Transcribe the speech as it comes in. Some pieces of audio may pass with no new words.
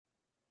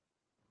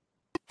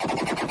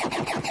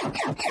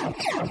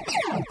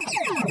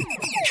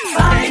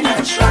Find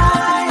a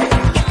tribe.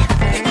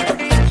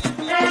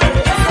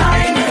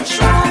 Find a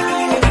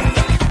tribe.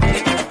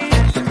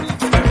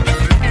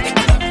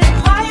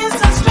 Why you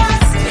so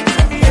stressed?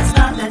 It's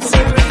not that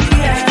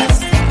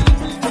serious.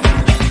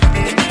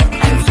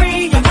 And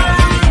free your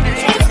mind.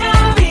 It's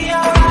gonna be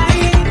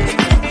alright.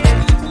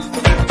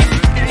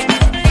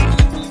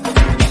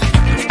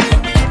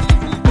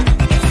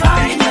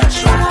 Find a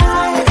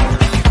tribe.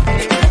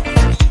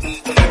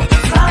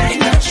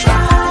 Find a tribe. Find a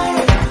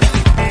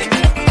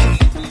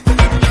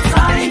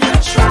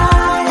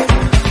tribe.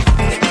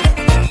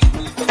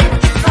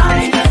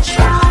 Find a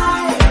tribe.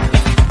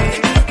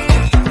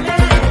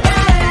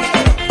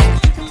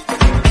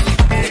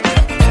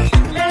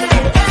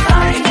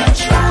 Find a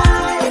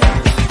tribe.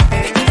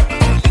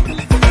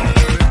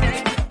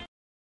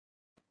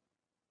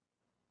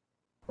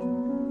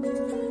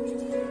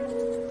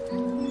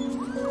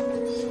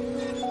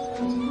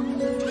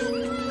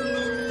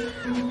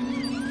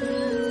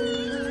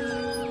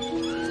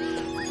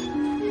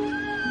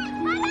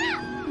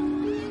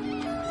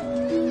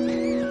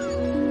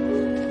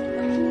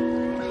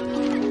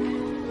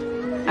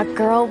 A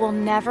girl will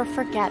never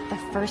forget the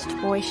first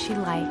boy she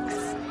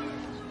likes.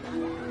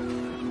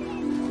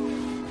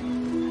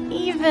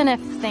 Even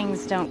if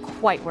things don't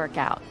quite work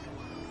out.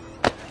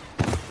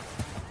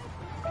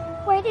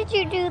 Why did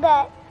you do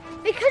that?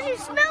 Because you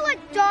smell like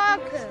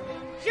dog poo.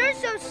 You're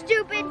so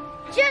stupid,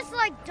 just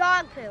like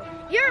dog poo.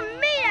 You're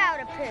made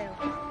out of poo.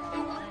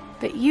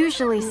 But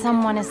usually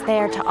someone is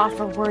there to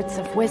offer words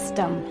of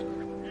wisdom.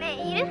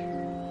 Made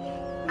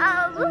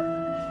of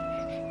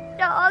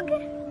dog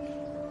poo.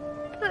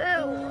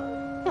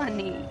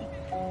 Honey,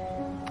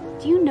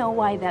 do you know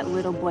why that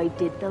little boy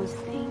did those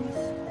things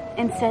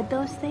and said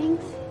those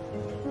things?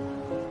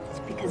 It's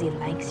because he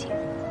likes you.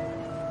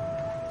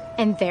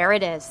 And there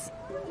it is.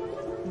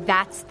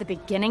 That's the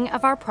beginning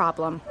of our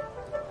problem.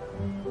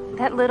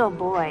 That little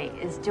boy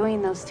is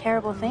doing those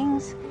terrible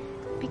things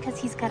because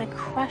he's got a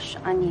crush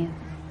on you.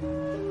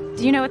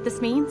 Do you know what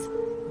this means?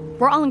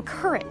 We're all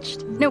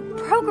encouraged, no,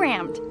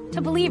 programmed,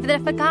 to believe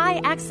that if a guy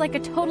acts like a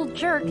total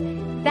jerk,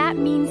 that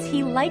means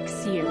he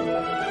likes you.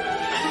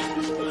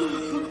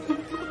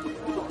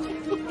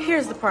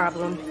 Here's the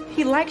problem.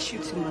 He likes you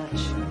too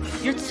much.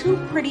 You're too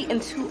pretty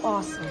and too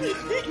awesome.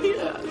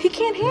 He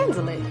can't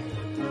handle it.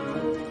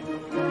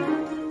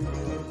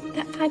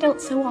 That guy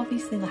don't so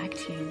obviously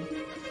liked you.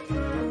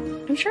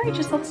 I'm sure he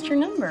just lost your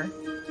number.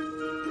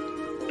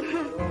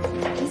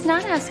 He's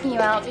not asking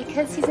you out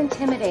because he's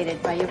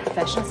intimidated by your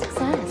professional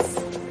success.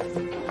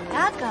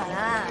 だか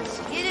ら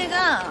しげる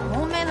が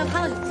本命の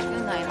彼女作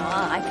るないの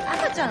は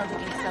赤ちゃんの時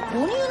にさ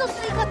母乳の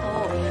吸い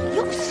方を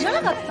よく知ら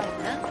なかったの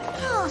ね。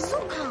ああ、そ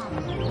うか。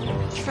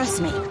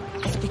Trust me,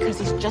 it's because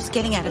he's just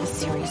getting out of a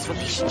serious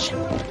relationship.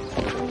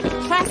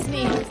 Trust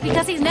me, it's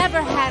because he's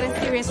never had a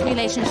serious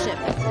relationship.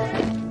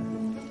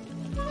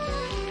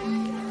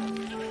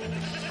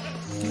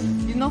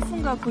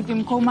 Ndinofunga kuti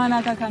mkomana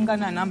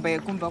akakangana namba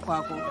yekumba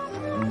kwako.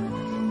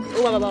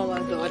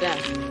 Wadoda.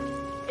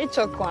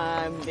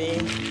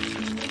 Ichokwambi.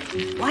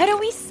 Why do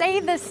we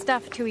say this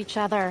stuff to each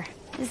other?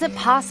 Is it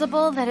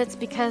possible that it's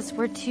because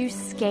we're too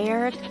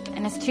scared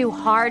and it's too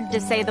hard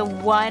to say the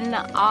one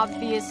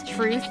obvious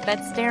truth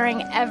that's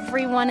staring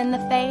everyone in the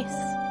face?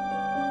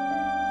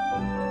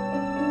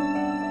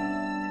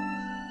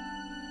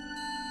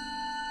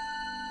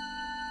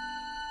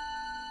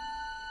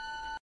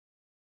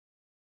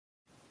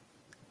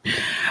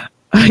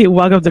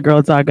 Welcome to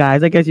Girl Talk,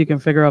 guys. I guess you can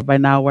figure out by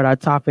now what our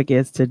topic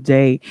is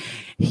today.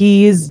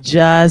 He's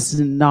just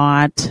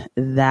not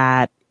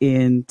that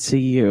into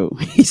you.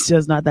 He's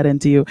just not that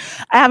into you.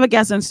 I have a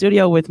guest in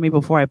studio with me.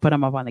 Before I put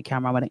him up on the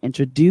camera, I'm going to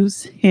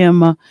introduce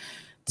him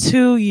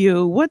to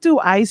you. What do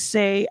I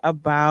say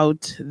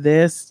about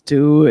this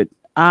dude?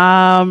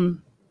 I've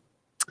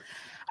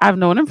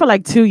known him for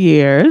like 2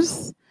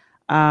 years.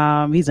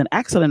 He's an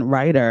excellent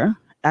writer.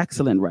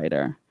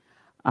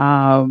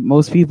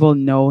 Most people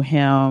know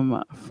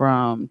him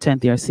from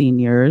 10th year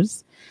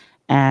seniors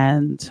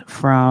and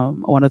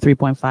from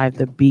 103.5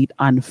 The Beat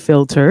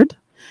Unfiltered.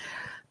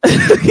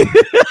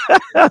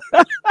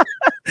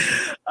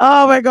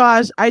 Oh my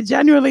gosh. I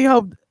genuinely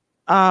hope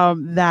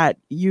that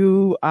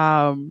you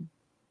are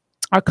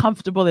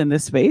comfortable in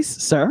this space,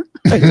 sir.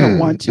 I don't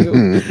want you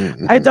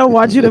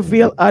to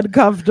feel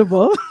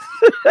uncomfortable.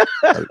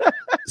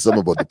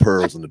 Something about the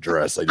pearls in the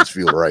dress. I just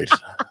feel right.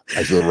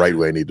 I feel right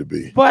where I need to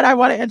be. But I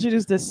want to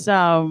introduce this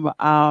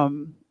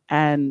and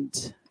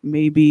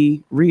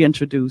maybe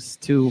reintroduce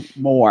to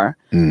more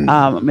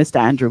Mr.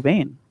 Andrew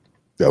Bain.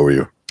 How are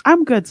you?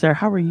 I'm good, sir.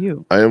 How are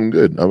you? I am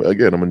good.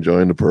 I'm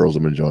enjoying the pearls.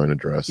 I'm enjoying the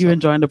dress. You're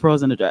enjoying the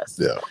pearls and the dress.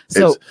 Yeah.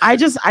 So I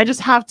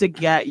just have to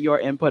get your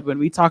input when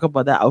we talk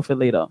about that outfit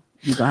later.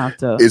 You don't have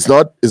to. It's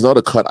not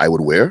a cut I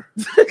would wear,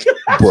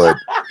 but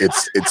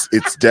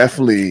it's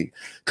definitely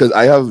because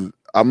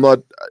I'm not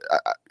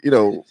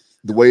the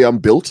way I'm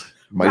built,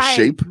 my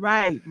shape.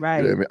 Right. You know what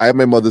I mean? I have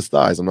my mother's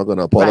thighs. I'm not going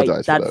to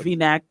apologize for that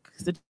V-neck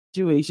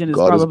situation is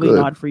God is probably good.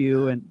 not for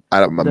you. And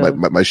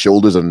my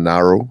shoulders are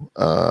narrow,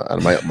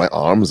 and my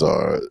arms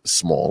are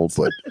small,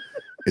 but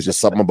it's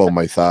just something about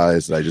my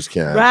thighs that I just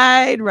can't.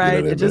 Right. You know what I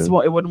It just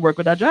mean? it wouldn't work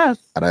with that dress.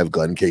 And I have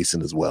gun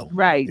casing as well.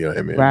 Right. You know what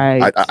I mean?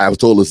 Right. I was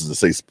told this is a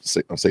safe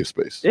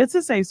space. It's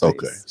a safe space.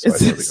 Okay. So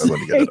I'm going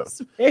to get it up.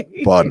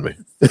 Space. Pardon me.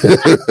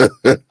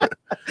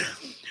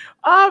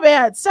 Oh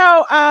man.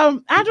 So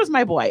Andrew's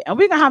my boy, and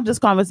we're gonna have this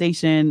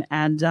conversation.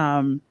 And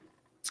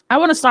I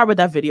want to start with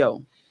that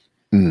video.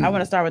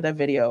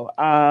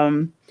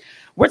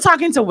 We're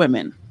talking to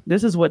women.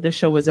 This is what this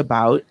show is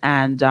about.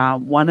 And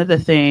one of the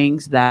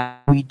things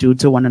that we do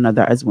to one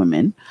another as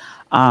women,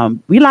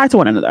 we lie to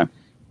one another.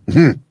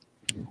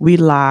 We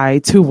lie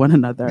to one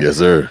another. Yes,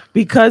 sir.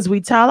 Because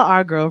we tell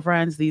our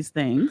girlfriends these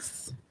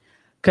things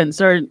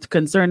concerning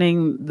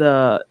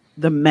the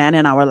men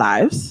in our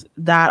lives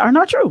that are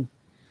not true.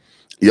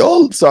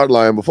 Y'all started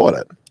lying before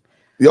that.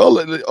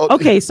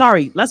 Okay,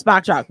 sorry. Let's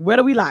backtrack. Where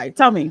do we lie?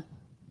 Tell me.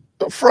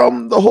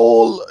 From the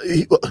whole,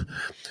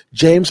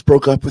 James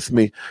broke up with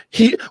me.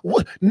 He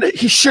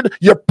should.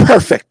 You're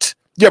perfect.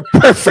 You're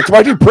perfect.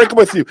 Why did he break up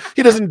with you?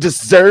 He doesn't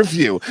deserve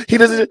you. He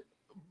doesn't.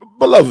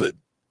 Beloved.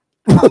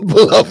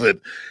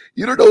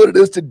 You don't know what it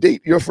is to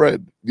date your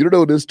friend. You don't know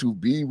what it is to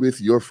be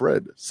with your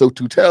friend. So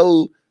to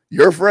tell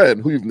your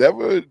friend who you've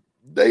never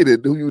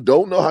dated, who you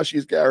don't know how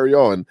she's carry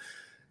on,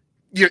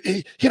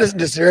 he doesn't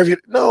deserve you.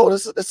 No,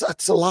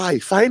 that's a lie.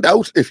 Find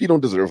out if you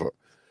don't deserve her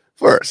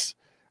first.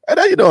 And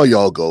then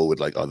y'all go with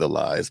like other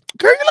lies.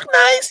 Girl, you look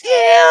nice.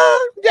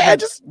 Yeah.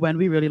 Just when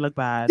we really look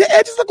bad. Yeah,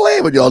 edges look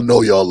laid, but y'all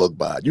know y'all look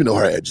bad. You know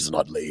her edge is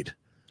not laid.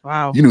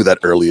 Wow. You knew that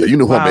earlier. You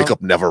knew her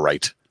makeup never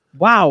right.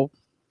 Wow.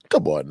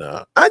 Come on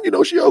now.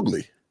 And she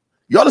ugly.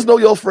 Y'all just know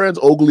your friends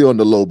ugly on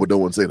the low, but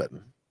don't want to say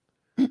nothing.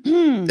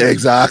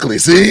 Exactly.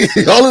 See,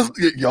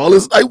 y'all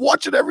is. I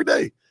watch it every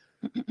day,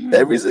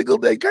 every single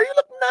day. Girl, you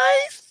look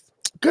nice.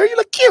 Girl, you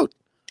look cute.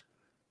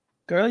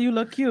 Girl, you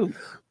look cute.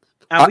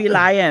 And we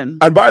lying.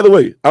 And by the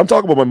way, I'm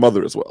talking about my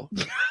mother as well.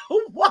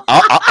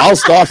 I'll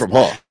start from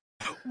her.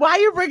 Why are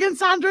you bringing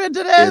Sandra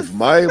into this?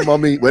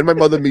 When my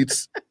mother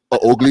meets an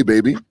ugly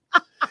baby,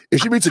 if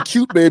she meets a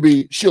cute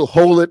baby, she'll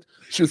hold it.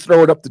 She'll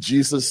throw it up to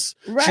Jesus.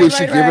 She'll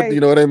give it, you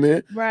know what I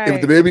mean? Right.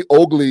 If the baby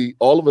ugly,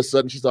 all of a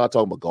sudden she starts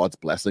talking about God's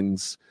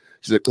blessings.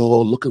 She's like,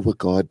 oh, look at what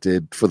God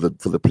did for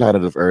the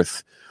planet of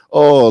Earth.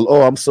 Oh,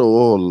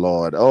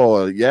 Lord.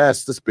 Oh,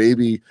 yes, this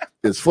baby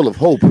is full of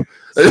hope.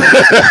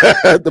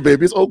 The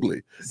baby is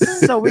ugly.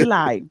 So we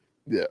lie.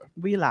 Yeah.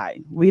 We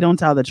lie. We don't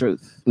tell the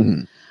truth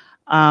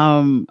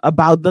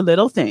about the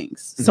little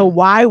things. So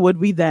why would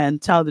we then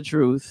tell the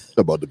truth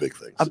about the big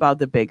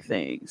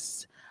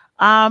things?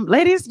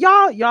 Ladies,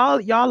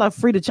 y'all are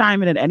free to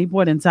chime in at any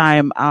point in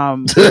time.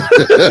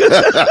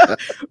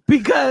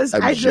 Because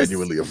I'm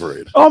genuinely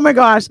afraid. Oh my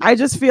gosh, I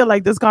just feel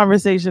like this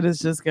conversation is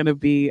just gonna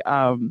be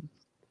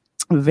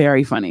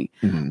very funny.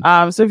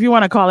 So if you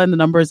want to call in, the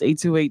number is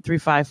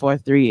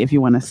 828-3543. If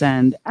you want to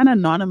send an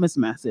anonymous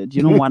message,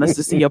 you don't want us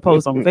to see your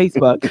post on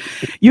Facebook,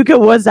 you can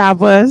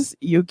WhatsApp us,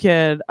 you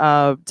can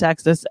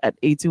text us at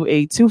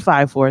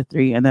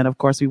 828-2543, and then of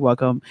course we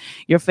welcome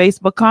your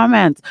Facebook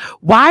comments.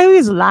 Why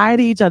always lie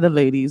to each other,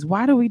 ladies?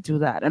 Why do we do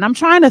that? And I'm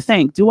trying to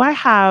think, do I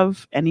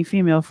have any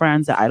female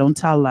friends that I don't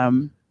tell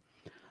them?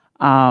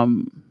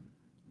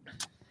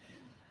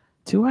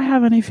 Do I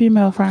have any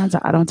female friends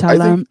that I don't tell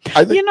them?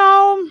 I think,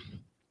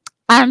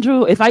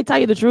 Andrew, if I tell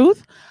you the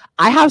truth,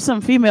 I have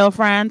some female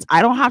friends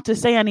I don't have to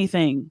say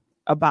anything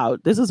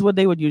about. This is what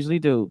they would usually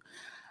do.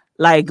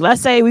 Like,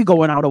 let's say we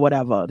going out or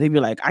whatever. They'd be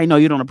like, I know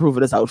you don't approve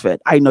of this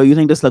outfit. I know you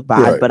think this look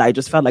bad, but I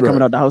just felt like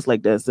coming out the house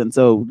like this. And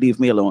so leave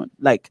me alone.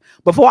 Like,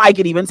 before I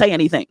could even say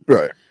anything.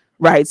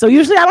 Right. So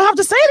usually I don't have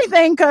to say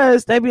anything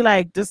because they'd be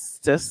like, this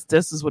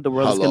is what the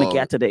world is going to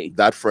get today.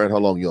 That friend, how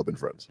long y'all been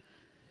friends?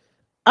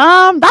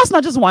 That's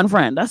not just one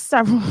friend. That's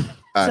several.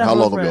 And how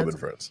long have y'all been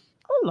friends?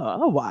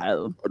 A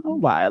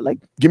while. Like,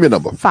 give me a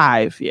number.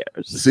 5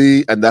 years.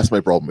 See, and that's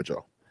my problem with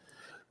y'all.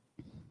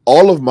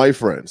 All of my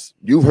friends,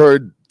 you've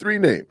heard 3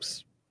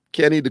 names.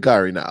 Kenny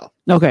Dakari now.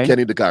 Okay.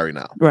 Kenny Dakari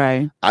now.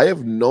 Right. I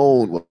have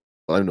known,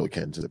 I know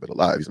Ken's been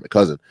alive. He's my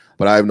cousin.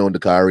 But I've known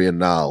Dakari and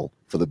now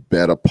for the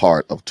better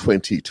part of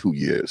 22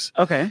 years.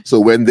 Okay. So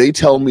when they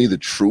tell me the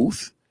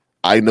truth,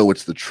 I know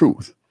it's the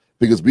truth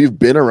because we've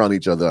been around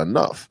each other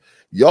enough.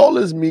 Y'all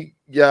is meet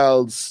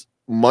y'all's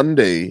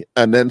Monday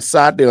and then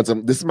Saturday on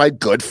some, this is my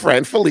good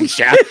friend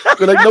Felicia.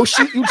 They're like, no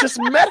shit, you just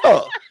met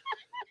her.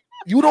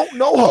 You don't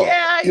know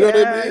her. You know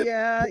what I mean?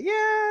 Yeah.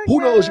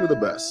 Who knows you the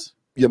best?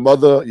 Your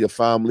mother, your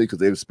family, because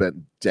they've spent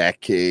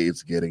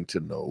decades getting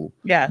to know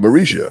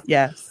Mericha.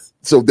 Yes.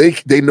 So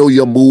they know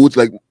your moods.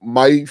 Like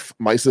my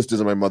sisters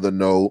and my mother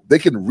know. They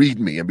can read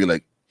me and be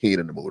like, he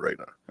ain't in the mood right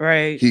now.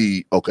 Right.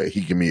 He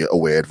give me a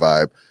weird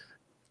vibe.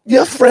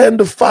 Your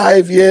friend of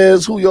 5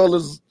 years who y'all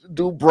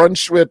do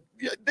brunch with,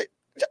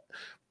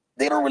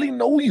 they don't really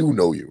know you.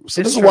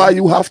 So this is why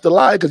you have to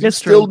lie, because you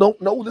still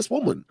don't know this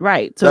woman.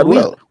 Right. So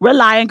we're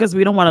lying because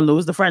we don't want to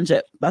lose the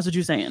friendship. That's what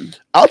you're saying.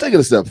 I'll take it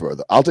a step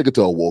further. I'll take it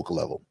to a woke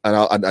level.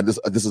 And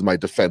this is my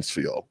defense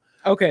for y'all.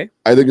 Okay.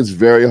 I think it's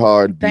very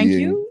hard. Thank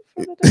you.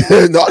 No,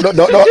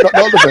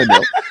 defend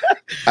you.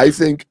 I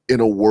think in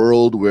a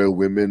world where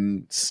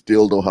women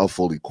still don't have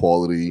full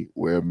equality,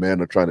 where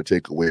men are trying to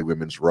take away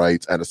women's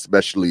rights, and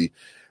especially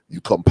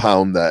you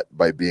compound that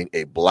by being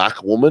a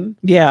Black woman.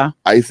 Yeah.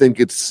 I think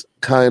it's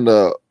kind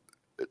of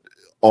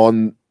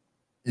on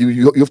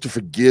you have to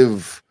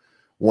forgive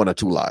one or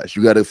two lies.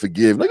 You got to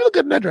forgive. Like, you look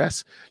good in that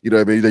dress. You know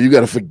what I mean? You got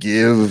to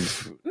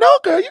forgive. No,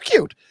 girl, you're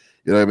cute.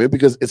 You know what I mean?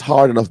 Because it's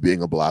hard enough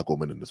being a Black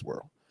woman in this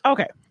world.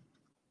 Okay.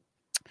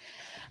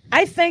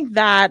 I think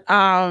that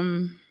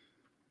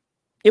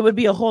it would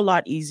be a whole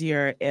lot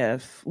easier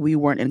if we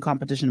weren't in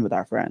competition with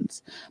our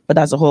friends. But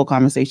that's a whole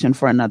conversation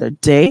for another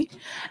day.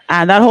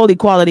 And that whole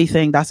equality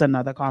thing, that's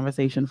another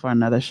conversation for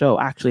another show,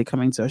 actually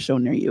coming to a show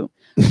near you.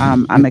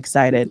 I'm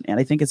excited. And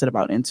I think it's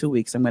in 2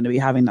 weeks. I'm going to be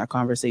having that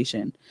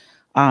conversation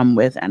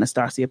with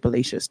Anastasia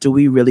Palacios. Do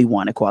we really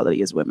want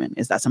equality as women?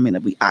 Is that something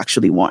that we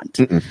actually want?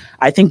 Mm-mm.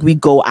 I think we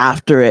go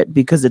after it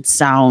because it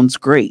sounds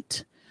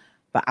great.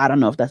 But I don't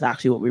know if that's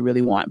actually what we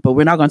really want. But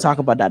we're not going to talk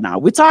about that now.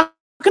 We're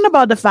talking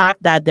about the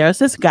fact that there's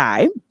this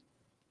guy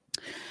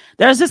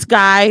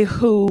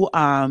who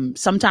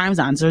sometimes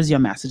answers your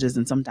messages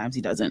and sometimes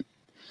he doesn't.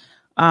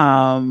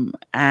 And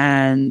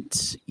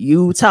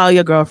you tell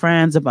your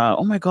girlfriends about,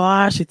 oh my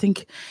gosh, I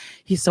think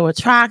he's so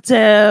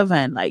attractive,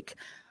 and like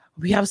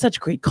we have such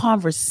great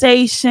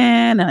conversation,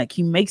 and like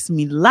he makes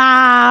me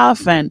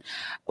laugh, and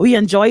we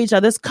enjoy each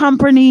other's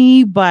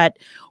company, but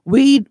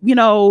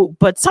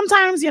but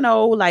sometimes,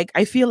 like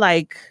I feel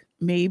like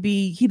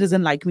maybe he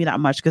doesn't like me that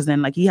much, because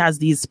then like he has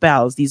these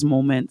spells, these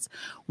moments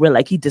where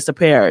like he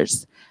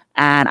disappears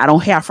and I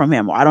don't hear from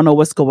him, or I don't know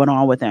what's going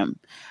on with him.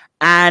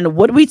 And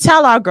what we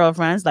tell our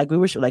girlfriends, like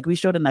we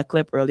showed in that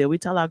clip earlier, we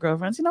tell our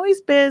girlfriends,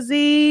 he's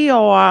busy,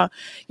 or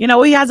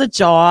he has a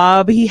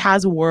job, he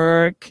has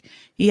work,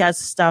 he has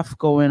stuff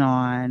going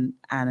on,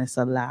 and it's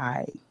a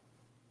lie,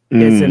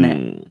 isn't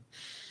it?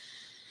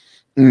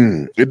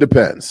 It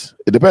depends.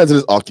 It depends on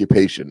his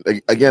occupation.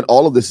 Again,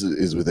 all of this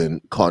is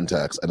within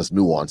context and it's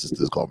nuances to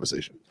this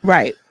conversation.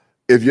 Right.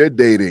 If you're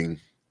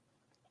dating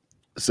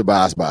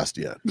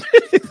Sebastian,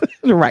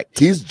 right,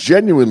 he's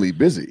genuinely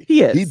busy.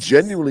 He is. He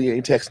genuinely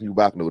ain't texting you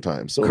back no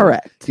time. So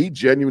correct. He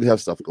genuinely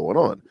has stuff going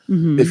on.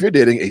 Mm-hmm. If you're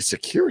dating a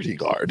security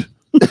guard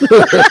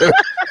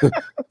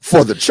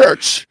for the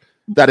church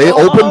that ain't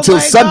open till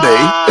Sunday,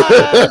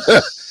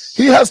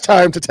 he has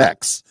time to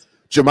text.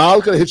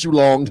 Jamal could have hit you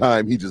long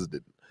time. He just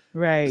didn't.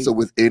 Right. So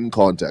within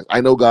context,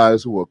 I know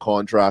guys who are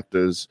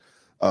contractors,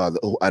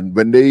 and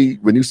when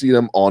you see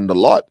them on the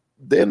lot,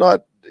 they're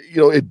not,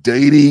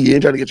 dating. You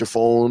ain't trying to get your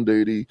phone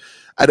dirty.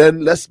 And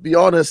then let's be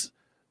honest.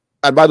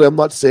 And by the way, I'm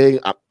not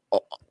saying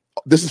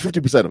this is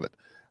 50% of it.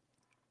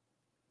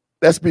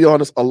 Let's be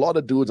honest. A lot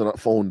of dudes are not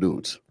phone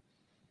dudes.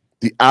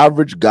 The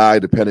average guy,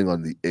 depending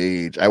on the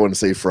age, I want to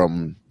say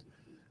from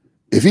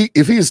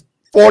if he's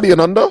 40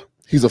 and under,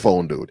 he's a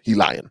phone dude. He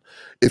lying.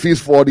 If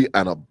he's 40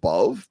 and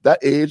above, that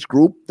age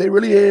group, they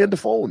really ain't the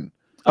phone.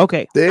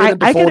 Okay. I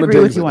can agree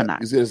with you on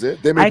that. You see what I'm saying?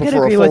 They may I can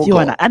prefer agree a phone with you call.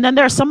 on that. And then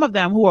there are some of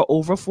them who are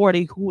over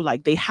 40 who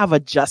like they have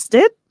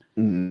adjusted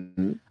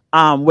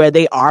where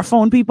they are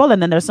phone people. And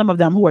then there's some of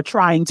them who are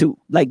trying to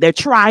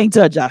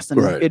adjust,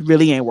 and it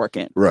really ain't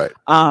working. Right.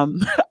 I'll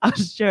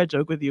just share a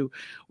joke with you.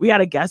 We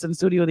had a guest in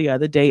studio the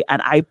other day,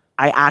 and I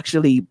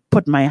actually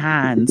put my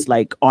hands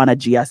like on a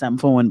GSM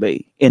phone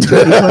in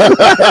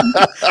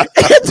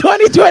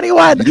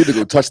 2021. You need to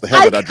go touch the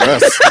hem of that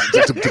dress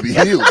to be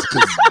healed.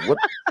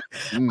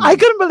 I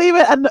couldn't believe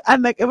it.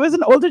 And like it was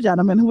an older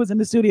gentleman who was in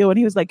the studio, and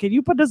he was like, "Can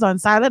you put this on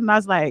silent?" And I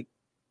was like,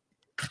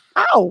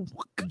 how?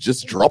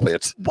 Just drop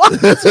it. What?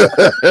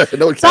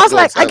 No, so I was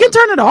like, I can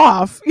turn it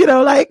off, Dude,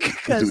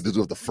 this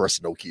was the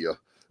first Nokia.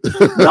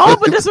 No,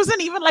 but this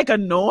wasn't even like a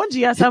known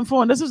GSM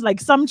phone. This was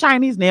like some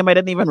Chinese name I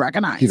didn't even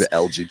recognize. He's an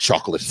LG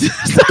chocolate.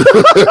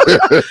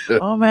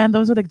 Oh man,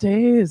 those were the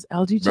days.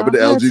 LG Remember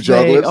chocolates. the LG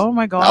chocolates? Oh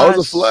my god, that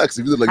was a flex.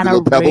 If you did like the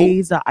little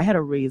pebble. I had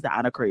a razor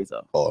and a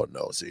crazer. Oh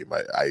no, see,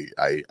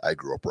 I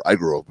grew up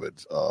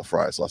with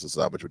fried sausage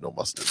sandwich with no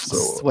mustard,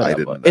 so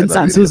whatever. I didn't. In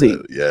San Suzy.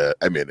 Yeah,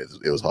 I mean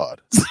it was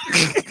hard.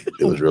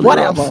 It was really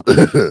whatever.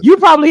 rough. You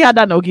probably had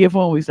that Nokia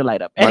phone we used to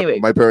light up. Anyway,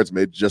 my parents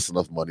made just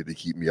enough money to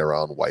keep me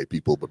around white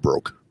people, but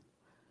broke.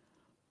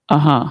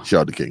 Shout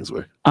out to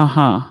Kingsway.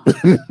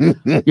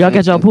 Y'all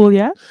get your pool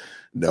yet?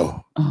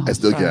 No, I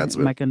still can't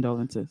swim. My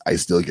condolences. I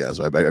still can't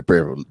swim. I pray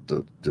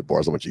to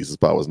borrow some of Jesus'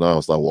 powers now.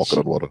 I'll start walking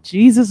on water.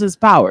 Jesus'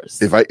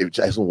 powers. If I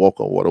just walk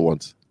on water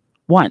once,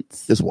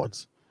 just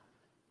once.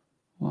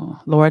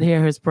 Well, Lord,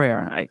 hear his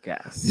prayer, I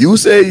guess. You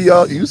say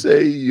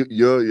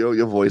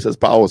your voice has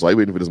power, so I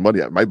waiting for this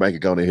money. My bank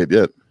account ain't hit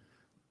yet.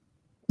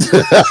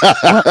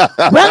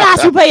 When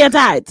last you pay your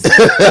tithes?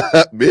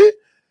 Me?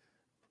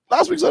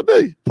 Last week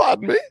Sunday.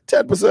 Pardon me.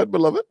 10%,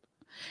 beloved.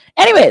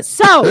 Anyway,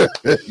 so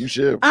you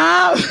should.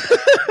 Yeah,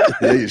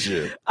 you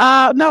should.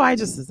 No, I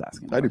just was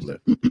asking. I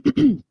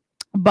do.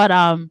 But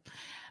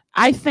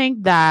I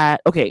think that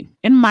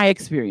in my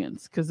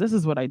experience, because this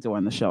is what I do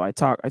on the show. I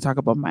talk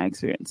about my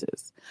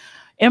experiences.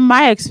 in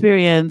my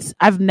experience,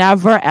 I've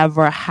never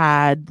ever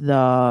had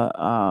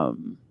the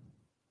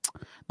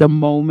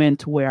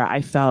moment where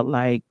I felt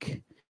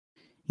like,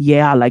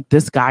 yeah, like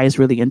this guy is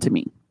really into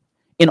me.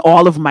 In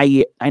all of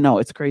my I know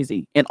it's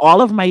crazy. In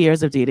all of my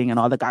years of dating and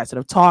all the guys that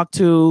I've talked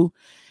to,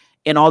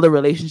 in all the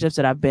relationships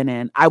that I've been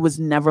in, I was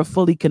never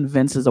fully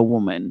convinced as a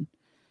woman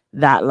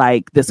that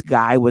like this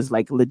guy was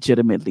like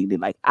legitimately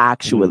like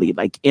actually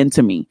like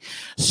into me.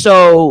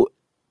 So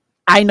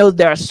I know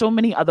there are so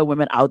many other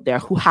women out there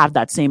who have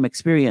that same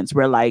experience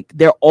where like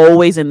they're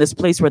always in this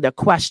place where they're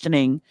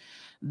questioning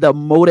the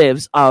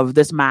motives of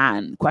this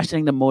man,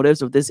 questioning the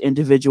motives of this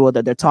individual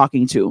that they're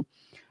talking to,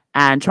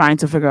 and trying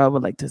to figure out,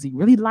 well, like, does he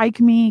really like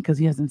me? Because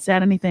he hasn't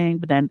said anything.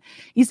 But then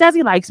he says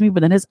he likes me,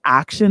 but then his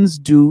actions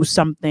do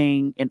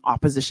something in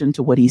opposition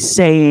to what he's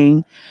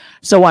saying,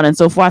 so on and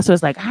so forth. So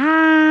it's like,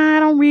 I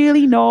don't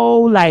really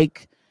know.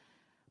 Like,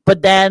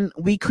 but then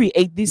we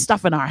create these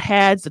stuff in our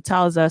heads that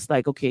tells us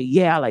like, okay,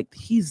 yeah, like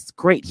he's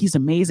great. He's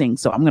amazing.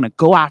 So I'm going to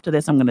go after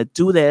this. I'm going to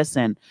do this.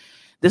 And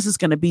this is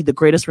going to be the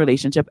greatest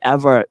relationship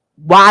ever.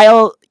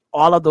 While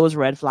all of those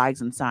red flags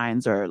and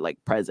signs are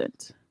like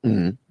present.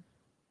 Mm-hmm.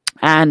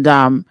 And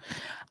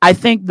I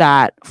think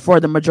that for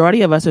the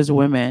majority of us as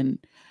women,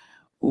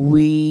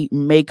 we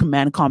make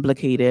men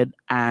complicated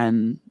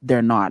and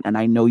they're not. And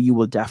I know you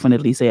will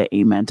definitely say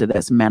amen to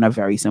this. Men are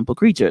very simple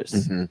creatures.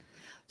 Mm-hmm.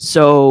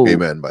 So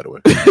amen, by the way.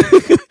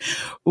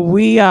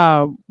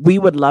 we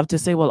would love to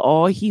say, well,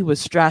 oh, he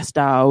was stressed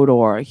out,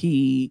 or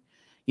he,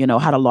 you know,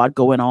 had a lot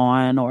going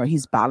on, or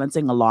he's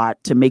balancing a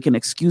lot, to make an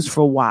excuse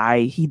for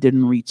why he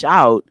didn't reach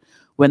out,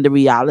 when the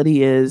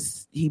reality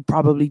is he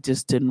probably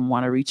just didn't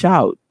want to reach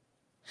out.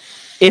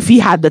 If he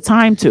had the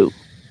time to,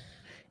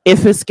 if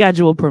his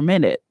schedule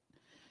permitted,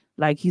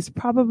 like he's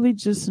probably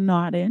just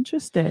not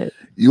interested.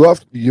 You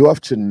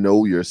have to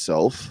know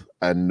yourself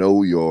and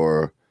know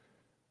your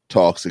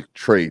toxic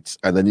traits,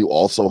 and then you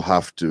also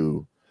have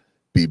to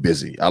be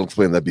busy. I'll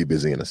explain that be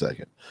busy in a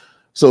second.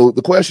 So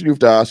the question you have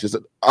to ask is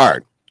that, all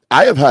right,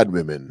 I have had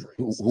women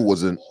who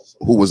wasn't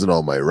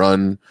on my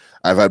run.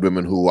 I've had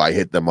women who I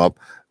hit them up.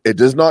 It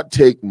does not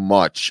take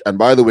much. And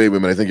by the way,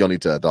 women, I think y'all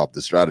need to adopt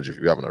this strategy if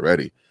you haven't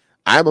already.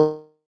 I'm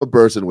a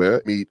person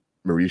where meet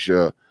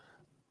Mericha.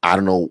 I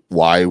don't know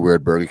why we're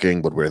at Burger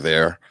King, but we're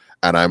there.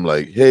 And I'm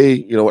like, hey,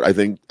 you know what? I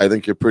think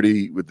you're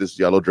pretty with this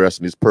yellow dress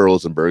and these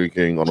pearls in Burger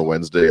King on a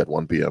Wednesday at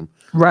 1 p.m.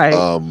 Right.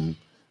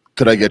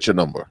 Could I get your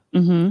number?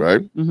 Mm-hmm.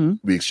 Right. Mm-hmm.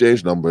 We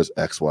exchange numbers,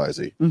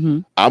 XYZ. Mm-hmm.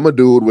 I'm a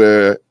dude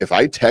where if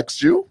I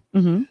text you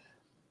mm-hmm.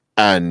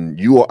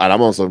 and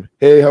I'm on some,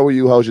 hey, how are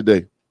you? How's your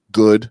day?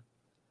 Good.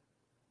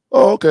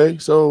 Oh, okay.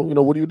 So, you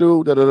know, what do you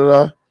do? Da da da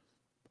da.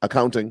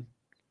 Accounting.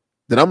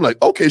 Then I'm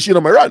like, okay, shit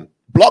on my run.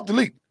 Block,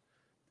 delete.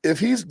 If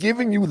he's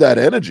giving you that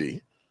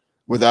energy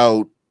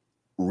without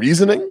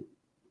reasoning,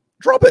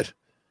 drop it.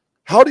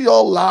 How do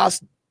y'all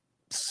last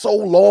so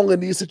long in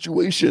these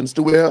situations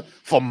to where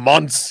for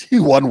months he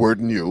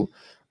one-wording you,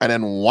 and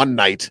then one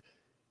night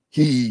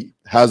he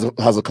has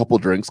a couple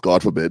drinks,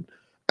 God forbid,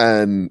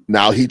 and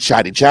now he's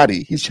chatty.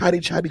 He's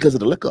chatty because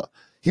of the liquor.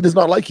 He does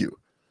not like you.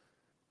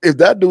 If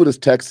that dude is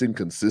texting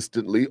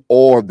consistently,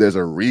 or there's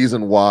a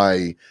reason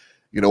why,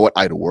 you know what,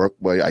 I had to work,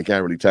 but I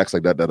can't really text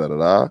like that,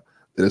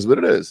 it is what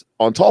it is.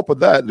 On top of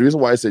that, the reason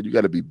why I said you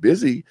got to be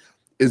busy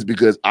is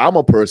because I'm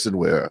a person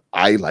where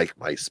I like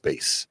my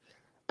space.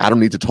 I don't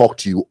need to talk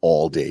to you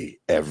all day,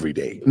 every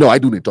day. No, I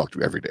do need to talk to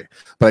you every day,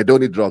 but I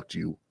don't need to talk to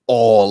you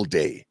all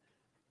day.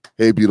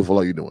 Hey, beautiful,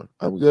 how you doing?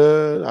 I'm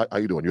good. How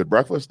you doing? You had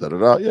breakfast? Yeah,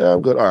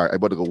 I'm good. All right, I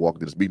better go walk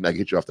to this meeting. I can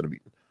hit you after the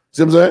meeting.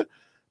 See what I'm saying?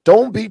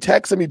 Don't be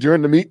texting me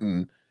during the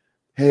meeting.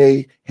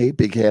 Hey,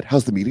 big head,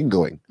 how's the meeting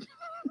going?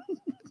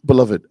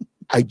 Beloved,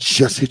 I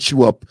just hit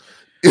you up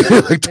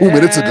like 2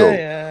 minutes ago.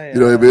 You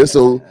know what I mean?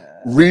 So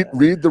read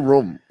the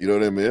room. You know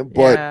what I mean?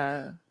 But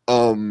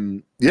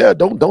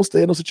don't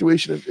stay in a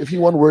situation. If he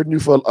one word you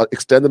for an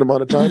extended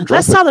amount of time,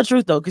 let's tell the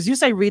truth though, because you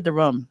say read the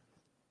room.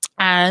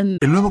 And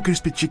el nuevo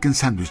crispy chicken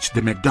sandwich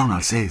de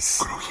McDonald's es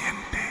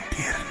crujiente,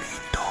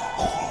 tiernito,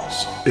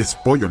 jugoso. Es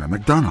pollo en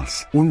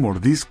McDonald's. Un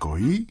mordisco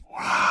y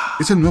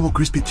es el nuevo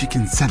crispy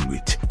chicken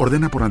sandwich.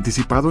 Ordena por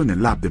anticipado en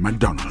el app de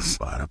McDonald's.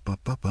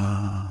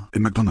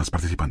 En McDonald's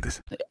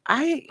participantes.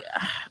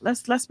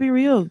 Let's be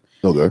real.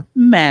 Okay.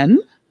 Men,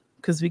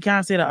 because we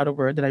can't say the other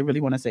word that I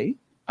really want to say.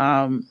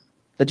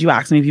 That you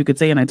asked me if you could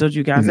say, and I told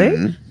you can't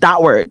say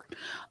that word.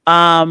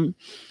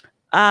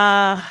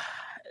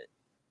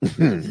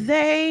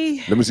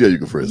 They. Let me see how you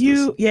can phrase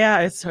this. Yeah,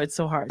 it's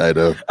so hard. I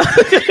know.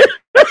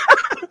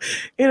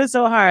 It is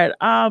so hard.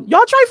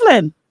 Y'all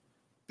trifling.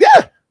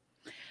 Yeah.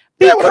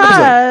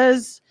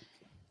 Because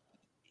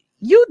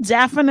you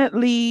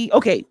definitely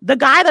the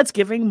guy that's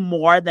giving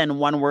more than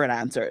one word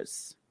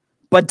answers,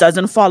 but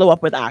doesn't follow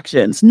up with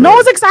actions,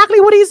 knows exactly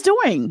what he's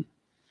doing.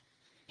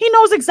 He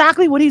knows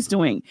exactly what he's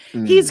doing.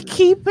 He's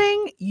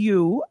keeping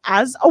you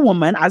as a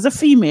woman, as a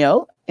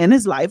female in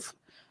his life.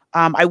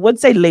 I would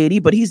say lady,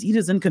 but he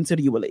doesn't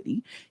consider you a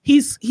lady.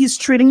 He's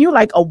treating you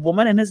like a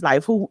woman in his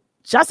life who,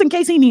 just in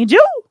case he needs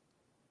you,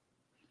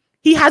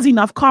 he has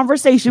enough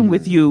conversation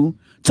with you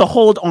to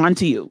hold on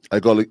to you. I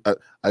call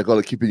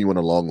it keeping you on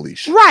a long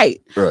leash.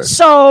 Right. Right.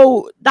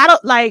 So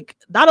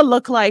that'll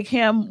look like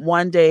him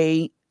one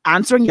day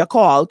answering your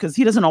call, because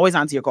he doesn't always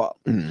answer your call.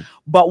 Mm.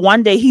 But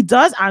one day he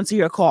does answer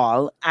your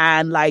call,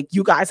 and like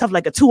you guys have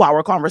like a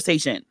 2-hour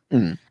conversation.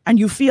 Mm. And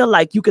you feel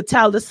like you could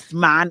tell this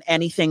man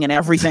anything and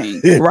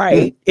everything,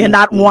 right? In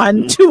that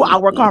 1-2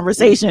 hour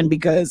conversation,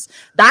 because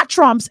that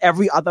trumps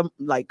every other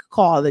like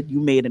call that you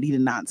made and he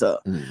didn't answer.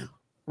 Mm.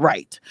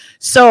 Right.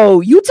 So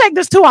you take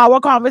this 2-hour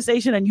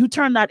conversation and you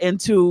turn that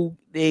into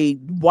a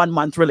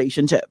 1-month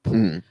relationship.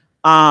 Mm.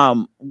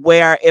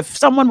 Where if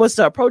someone was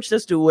to approach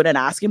this dude and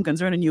ask him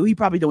concerning you, he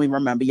probably don't even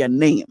remember your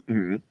name.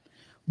 Mm-hmm.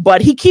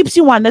 But he keeps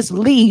you on this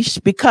leash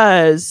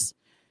because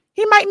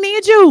he might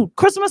need you.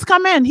 Christmas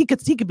come in, he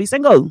could be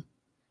single.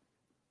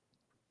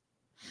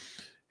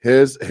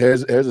 Here's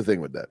the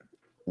thing with that.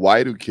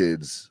 Why do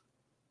kids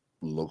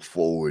look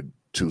forward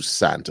to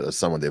Santa,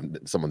 someone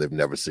they've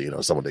never seen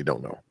or someone they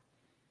don't know?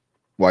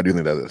 Why do you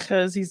think that is?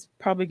 Because he's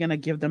probably gonna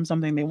give them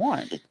something they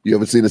want. You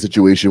ever seen a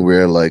situation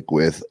where, like,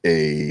 with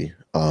a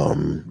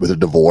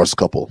divorced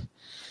couple,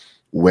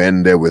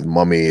 when they're with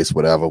mummies,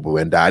 whatever, but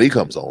when daddy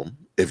comes home,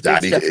 if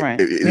daddy It's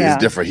different. it is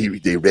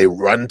different, they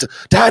run to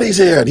daddy's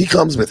here, and he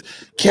comes with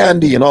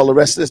candy and all the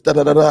rest of this,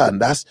 and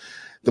that's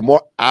the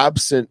more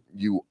absent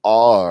you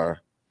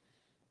are,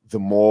 the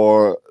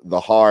more the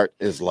heart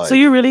is like. So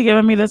you're really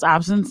giving me this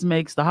absence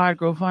makes the heart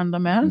grow fonder,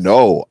 man?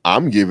 No,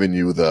 I'm giving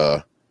you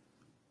the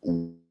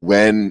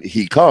when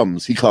he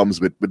comes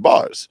with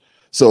bars.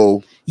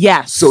 So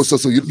yes. So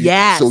you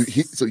yes.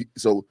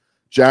 So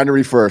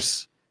January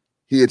 1st,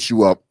 he hits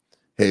you up.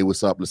 Hey,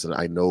 what's up? Listen,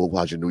 I know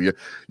how's your New Year.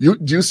 Do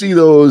you see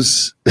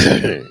those?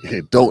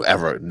 Don't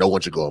ever. No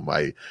one should go on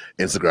my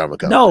Instagram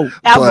account. No,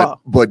 ever.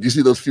 But you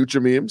see those future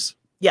memes?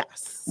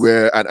 Yes.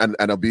 Where I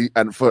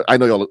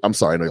know y'all. I'm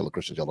sorry, I know y'all are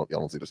Christians. Y'all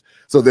don't see this.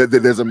 So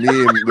there's a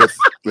meme with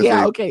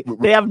yeah, okay.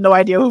 They have no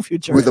idea who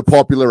Future with is. a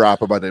popular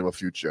rapper by the name of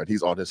Future, and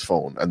he's on his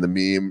phone, and the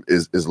meme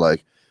is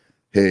like,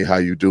 "Hey, how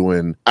you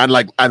doing?" And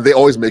they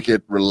always make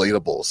it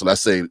relatable. So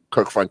let's say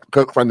Kirk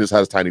Franklin just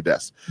has Tiny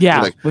Desk.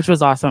 Yeah, like, which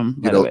was awesome,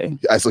 by the way.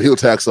 So he'll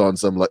text on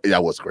some like, yeah,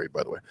 it was great,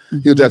 by the way. Mm-hmm.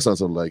 He'll text on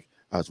some like,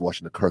 I was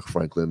watching the Kirk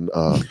Franklin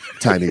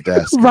Tiny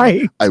Desk.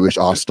 Right. I wish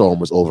our storm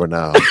was over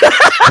now.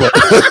 But,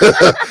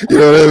 you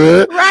know what I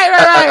mean?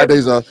 Right. And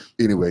he's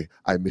anyway,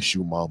 I miss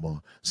you,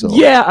 mama. So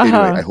yeah, anyway,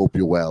 I hope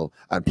you're well.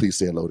 And please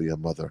say hello to your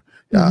mother.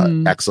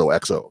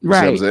 XOXO. You see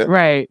what I'm saying?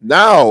 Right.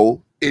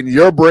 Now, in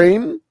your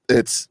brain,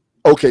 it's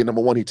okay,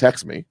 number one, he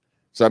texts me.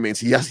 So that means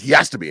he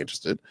has to be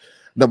interested.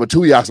 Number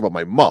two, he asks about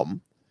my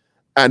mom.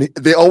 And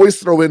they always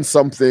throw in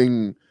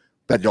something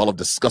that y'all have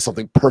discussed,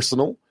 something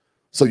personal.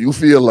 So you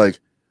feel like,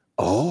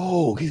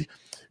 oh,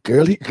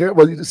 girl.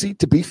 Well, you see,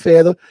 to be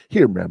fair though,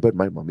 he remembered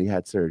my mommy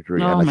had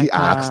surgery, and he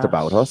asked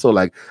about her. So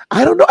like,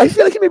 I don't know. I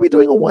feel like he may be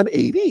doing a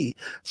 180.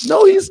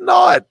 No, he's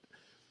not.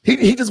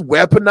 He just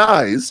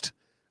weaponized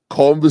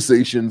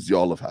conversations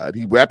y'all have had.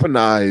 He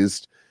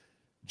weaponized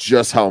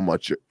just how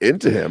much you're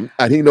into him,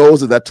 and he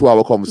knows that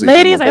 2-hour conversation.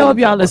 Ladies, I hope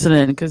y'all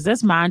listening, because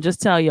this man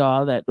just tell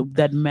y'all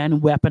that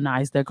men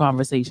weaponize their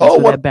conversations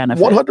for their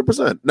benefit.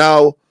 100%.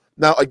 Now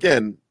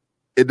again,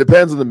 it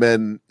depends on the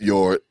men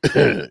you're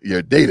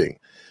dating.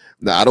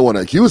 Now, I don't want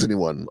to accuse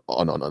anyone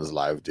on this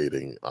live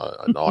dating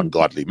an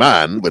ungodly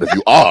man, but if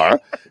you are,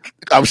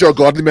 I'm sure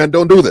godly men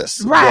don't do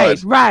this.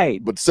 Right.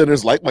 But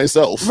sinners like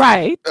myself,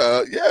 right?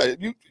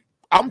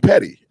 I'm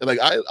petty, and like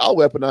I'll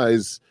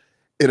weaponize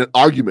in an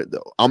argument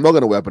though. I'm not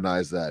going to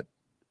weaponize that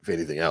for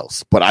anything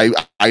else. But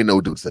I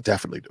know dudes that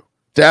definitely do.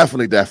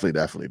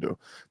 Definitely do.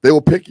 They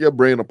will pick your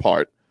brain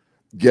apart,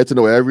 get to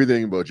know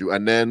everything about you,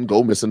 and then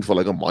go missing for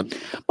like a month.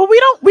 But we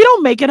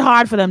don't make it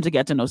hard for them to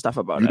get to know stuff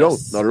about us. You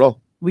don't, not at all.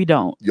 We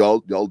don't.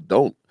 Y'all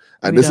don't.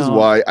 And this is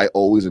why I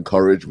always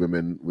encourage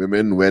women,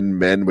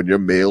 when your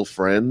male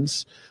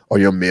friends or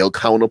your male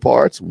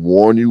counterparts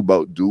warn you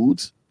about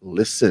dudes,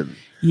 listen.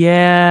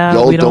 Yeah,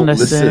 y'all we don't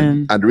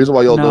listen. And the reason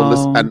why y'all don't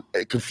listen, and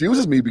it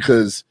confuses me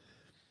because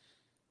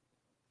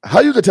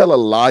how you could tell a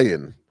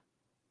lion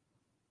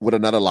what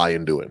another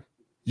lion doing?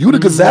 You the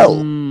gazelle.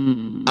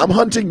 I'm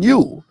hunting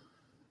you.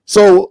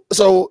 So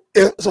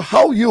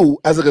how you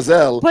as a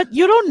gazelle? But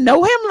you don't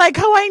know him like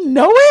how I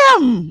know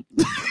him.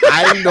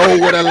 I know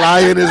what a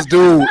lion is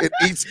do. It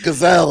eats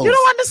gazelles. You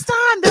don't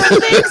understand. There are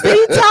things that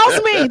he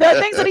tells me. There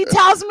are things that he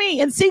tells me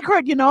in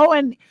secret,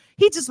 and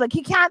he just like,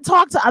 he can't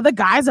talk to other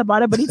guys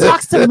about it, but he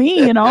talks to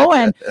me, and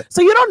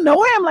so you don't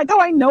know him like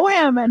how I know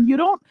him, and you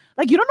don't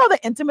know the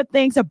intimate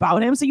things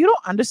about him, so you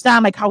don't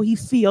understand like how he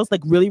feels,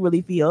 like really,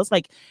 really feels.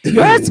 Like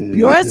you're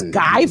his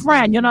guy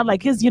friend, you're not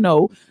like his,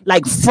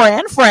 like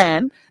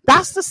friend.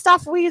 That's the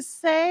stuff we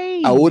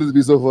say. I wouldn't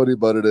be so funny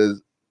about it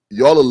is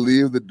y'all will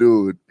leave the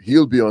dude,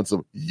 he'll be on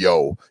some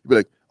you'll be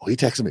like, oh, he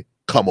texted me,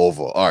 come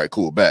over. All right,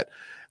 cool, bet.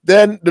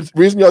 Then the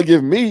reason y'all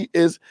give me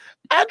is,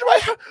 Andrew,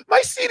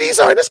 my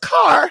CDs are in his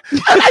car,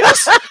 and I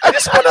just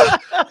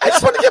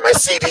want to get my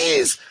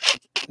CDs.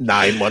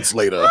 9 months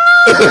later,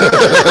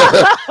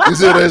 you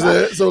see what I'm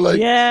saying? So like,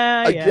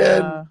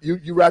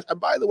 you wrap. And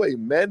by the way,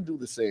 men do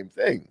the same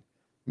thing.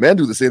 Men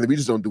do the same thing. We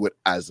just don't do it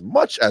as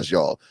much as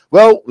y'all.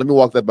 Well, let me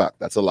walk that back.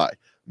 That's a lie.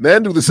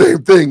 Men do the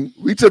same thing.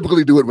 We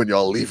typically do it when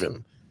y'all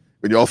leaving.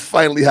 When y'all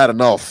finally had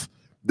enough,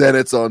 then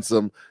it's on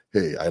some,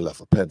 hey, I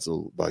left a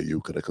pencil by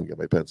you. Could I come get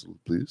my pencil,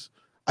 please?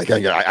 I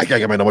can't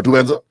get my number 2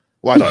 pencil.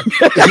 Why not?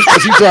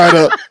 Is he trying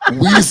to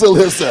weasel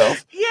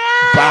himself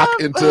back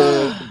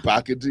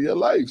into your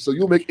life? So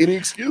you'll make any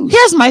excuse.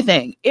 Here's my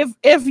thing.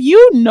 If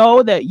you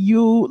know that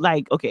you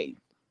like, okay,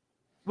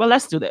 well,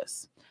 let's do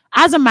this.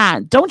 As a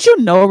man, don't you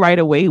know right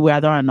away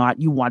whether or not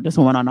you want this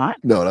woman or not?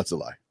 No, that's a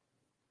lie.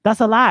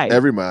 That's a lie.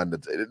 Every man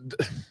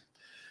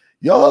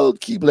y'all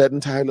keep letting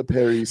Tyler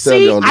Perry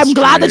see. I'm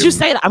glad that you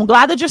say that. I'm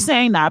glad that you're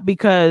saying that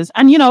because,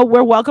 and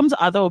we're welcome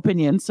to other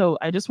opinions. So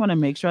I just want to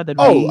make sure that.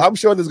 I'm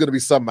sure there's going to be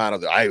some man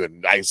out there.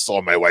 I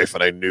saw my wife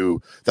and I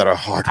knew that her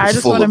heart was full of God. I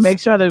just want to make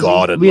sure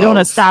that we don't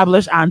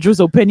establish Andrew's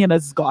opinion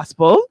as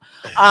gospel.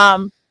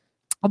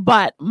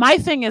 But my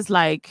thing is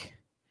like,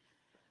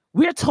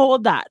 we're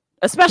told that,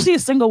 especially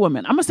as single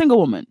women. I'm a single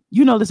woman.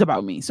 You know this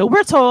about me. So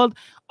we're told,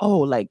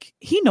 like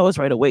he knows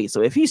right away.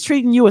 So if he's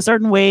treating you a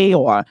certain way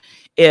or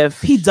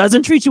if he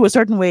doesn't treat you a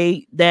certain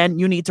way, then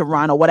you need to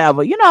run or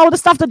whatever. The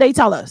stuff that they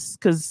tell us.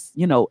 Because,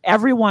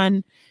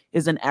 everyone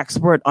is an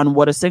expert on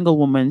what a single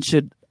woman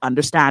should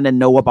understand and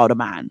know about a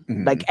man.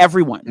 Mm-hmm. Like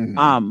everyone.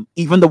 Mm-hmm.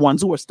 Even the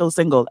ones who are still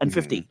single and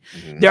 50.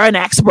 Mm-hmm. They're an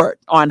expert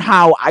on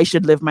how I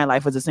should live my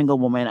life as a single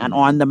woman and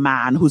on the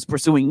man who's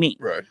pursuing me.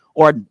 Right.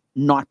 Or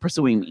not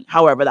pursuing me,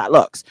 however that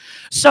looks.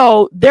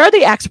 So they're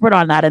the expert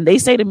on that. And they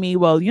say to me,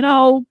 well,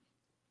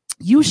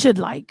 you should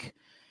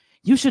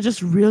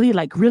just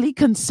really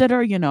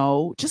consider,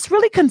 just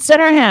really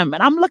consider him.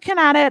 And I'm looking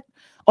at it.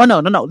 Oh,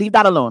 no, leave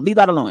that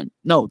alone.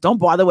 No, don't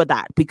bother with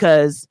that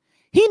because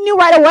he knew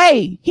right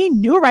away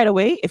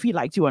if he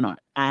liked you or not.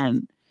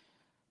 And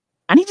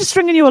he's just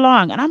stringing you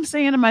along. And I'm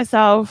saying to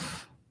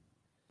myself,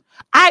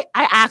 I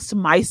asked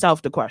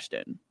myself the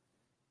question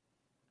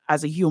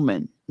as a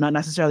human, not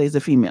necessarily as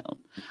a female.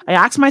 I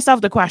asked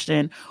myself the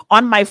question,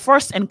 on my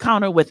first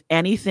encounter with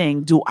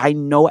anything, do I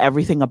know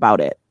everything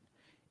about it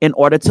in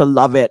order to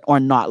love it or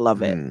not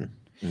love it?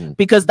 Mm-hmm.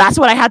 Because that's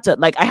what I had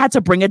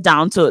to bring it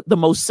down to the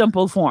most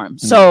simple form.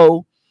 Mm-hmm.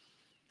 So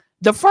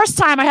the first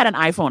time I had an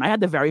iPhone, I had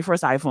the very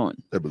first iPhone.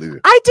 I believe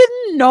it. I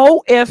didn't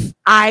know if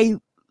I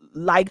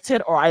liked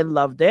it or I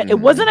loved it. Mm-hmm. It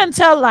wasn't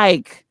until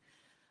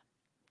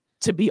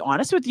to be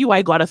honest with you,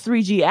 I got a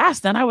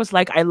 3GS. Then I was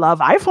like, I love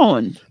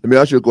iPhone. Let me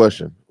ask you a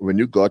question. When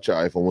you got your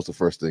iPhone, what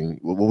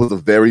was the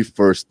very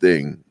first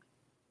thing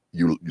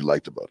you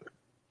liked about it?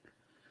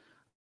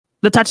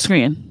 The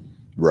touchscreen.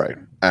 Right.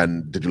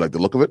 And did you like the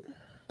look of it?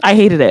 I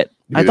hated it.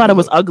 I thought it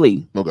was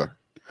ugly. Okay.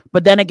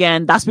 But then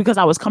again, that's because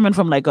I was coming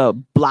from like a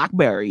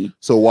BlackBerry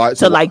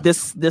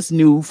this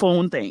new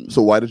phone thing.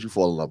 So why did you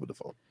fall in love with the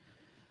phone?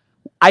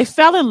 I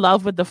fell in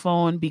love with the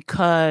phone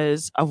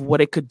because of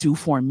what it could do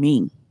for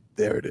me.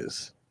 There it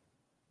is.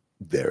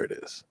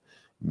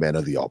 Men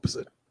are the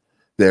opposite.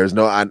 There's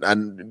no,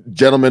 and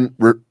gentlemen,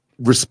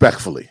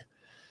 respectfully,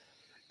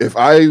 if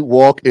I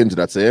walk into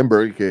that same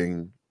Burger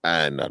King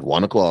and at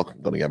 1 o'clock,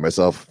 I'm going to get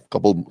myself a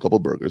couple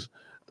burgers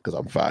because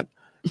I'm fat.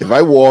 If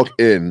I walk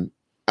in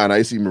and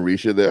I see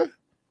Mericha there,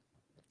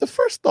 the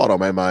first thought on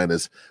my mind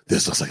is,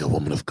 this looks like a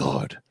woman of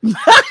God. She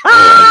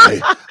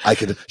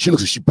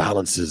looks like she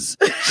balances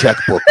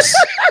checkbooks.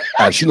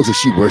 And she looks like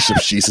she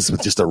worships Jesus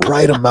with just the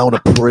right amount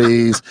of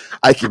praise.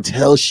 I can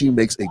tell she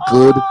makes a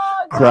good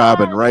crab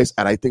and rice.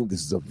 And I think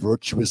this is a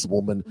virtuous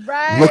woman.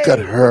 Right. Look at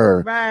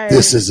her. Right.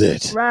 This is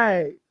it.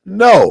 Right.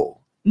 No.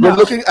 We're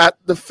looking at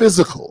the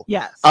physical.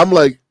 Yes. I'm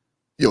like,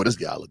 yo, this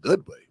gal look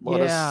good, buddy. Well,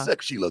 that's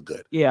sick. She look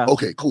good. Yeah.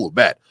 Okay, cool,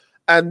 bet.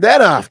 And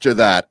then after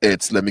that,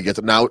 it's let me get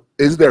to now.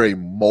 Is there a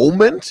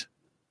moment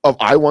of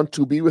I want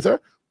to be with her?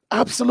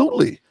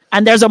 Absolutely.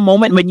 And there's a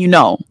moment when you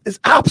know. There's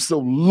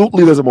a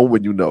moment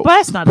when you know. But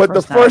it's not. But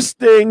the first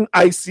thing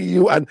I see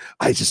you and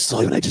I just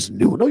saw you and I just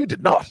knew. No, you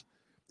did not.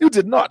 You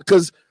did not,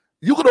 because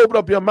you could open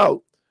up your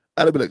mouth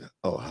and I'd be like,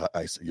 "Oh,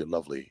 I see you're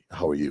lovely.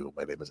 How are you?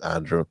 My name is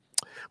Andrew.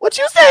 What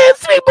you saying,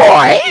 sweet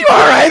boy? You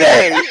all right,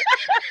 eh?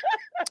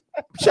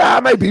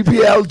 Child, my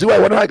BPL. Do I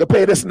wonder if I could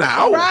pay this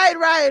now?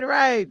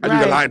 Right. And you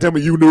can lie and tell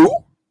me you knew.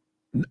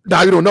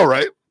 Now you don't know,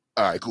 right?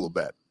 All right, cool,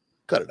 bad.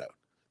 Cut it out.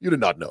 You did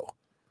not know.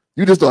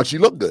 You just thought she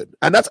looked good,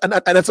 and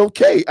that's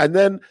okay. And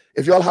then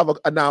if y'all have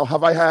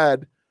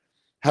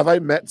have I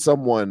met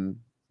someone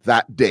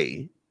that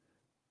day,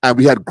 and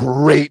we had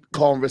great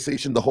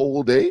conversation the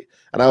whole day,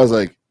 and I was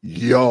like,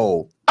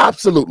 yo,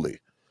 absolutely.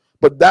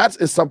 But that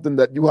is something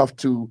that you have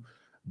to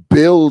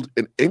build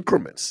in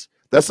increments.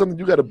 That's something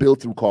you got to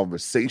build through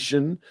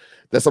conversation.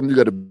 That's something you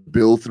got to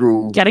build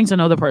through getting to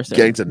know the person,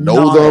 getting to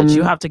know them.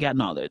 You have to get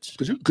knowledge.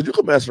 Because you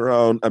could mess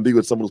around and be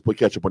with someone who's put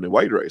ketchup on their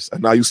white rice,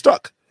 and now you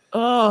stuck.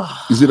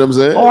 Oh, you see what I'm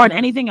saying? Or on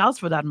anything else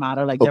for that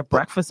matter, like their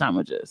breakfast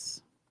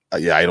sandwiches.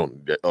 Yeah, I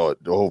don't.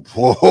 Don't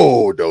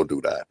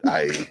do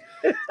that.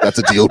 That's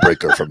a deal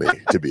breaker for me,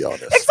 to be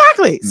honest.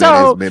 Exactly.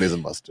 So mayonnaise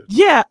and mustard.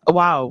 Yeah.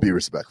 Wow. Be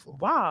respectful.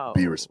 Wow.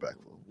 Be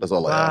respectful. That's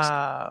all I ask.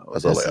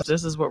 That's all I ask.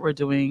 This is what we're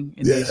doing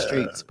in these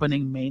streets,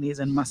 putting mayonnaise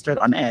and mustard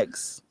on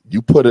eggs.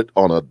 You put it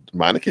on a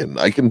mannequin.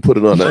 I can put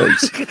it on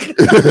eggs. That's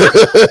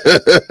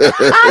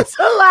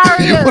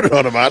hilarious. You put it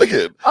on a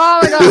mannequin.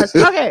 Oh my gosh.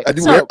 Okay.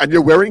 And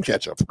you're wearing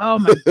ketchup. Oh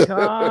my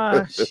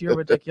gosh. You're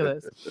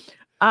ridiculous.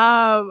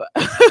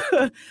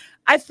 I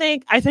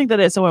think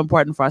that it's so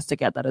important for us to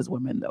get that as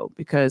women, though,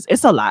 because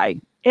it's a lie.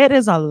 It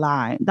is a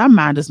lie. That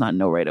man does not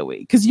know right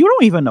away, because you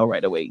don't even know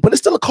right away. But it's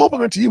still a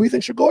compliment to you. He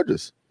thinks you're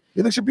gorgeous.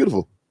 He thinks you're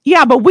beautiful.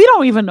 Yeah, but we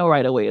don't even know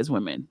right away as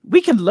women.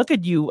 We can look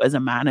at you as a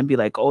man and be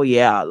like, oh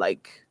yeah,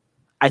 like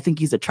I think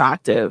he's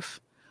attractive,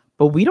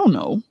 but we don't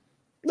know.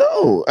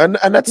 No, and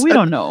that's we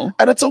don't know,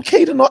 and it's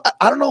okay to know.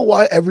 I don't know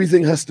why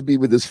everything has to be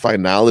with this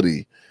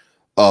finality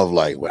of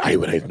like when I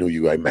knew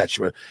you, I met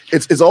you.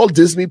 It's all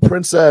Disney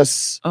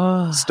princess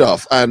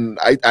stuff, and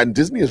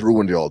Disney has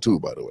ruined y'all too,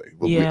 by the way.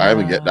 But I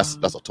haven't yet. That's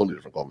a totally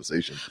different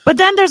conversation. But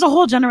then there's a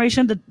whole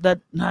generation that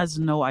has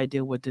no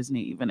idea what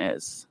Disney even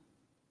is.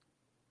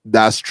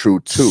 That's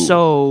true too.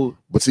 So,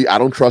 but see, I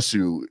don't trust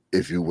you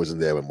if you wasn't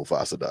there when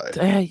Mufasa died.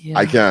 Yeah.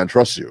 I can't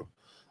trust you.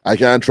 I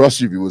can't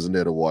trust you if you wasn't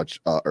there to watch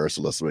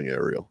Ursula swing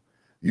Ariel.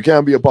 You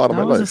can't be a part of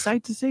my life. That was a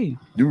sight to see.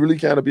 You really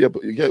can't be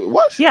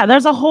what? Yeah,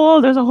 there's a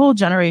whole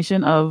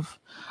generation of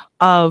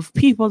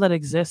people that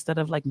exist that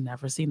have like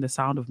never seen the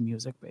Sound of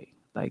Music, babe.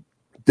 Like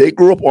they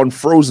grew up on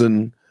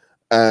Frozen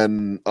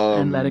and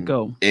Let It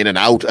Go, In and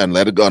Out, and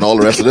Let It Go, and all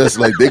the rest of this.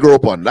 Like they grew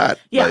up on that.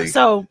 Yeah. Like,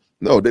 so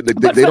no, but they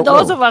for don't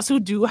those know. of us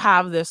who do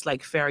have this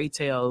like fairy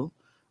tale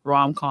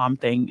rom-com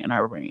thing in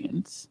our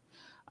brains,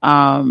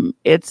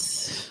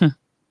 it's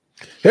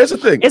here's the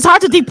thing. It's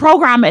hard to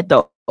deprogram it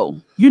though.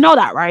 You know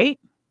that, right?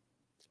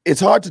 It's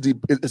hard to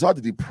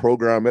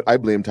deprogram it. I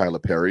blame Tyler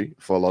Perry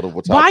for a lot of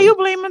what's happening. Why are happening. you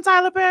blaming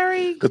Tyler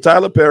Perry? Because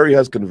Tyler Perry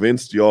has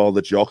convinced y'all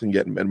that y'all can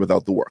get men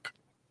without the work.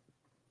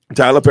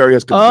 Tyler Perry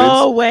has convinced.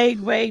 Oh,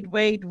 wait. Let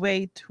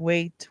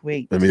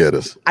me hear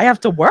this. I have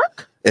to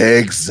work?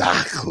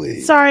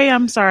 Exactly. Sorry.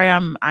 I'm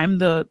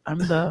the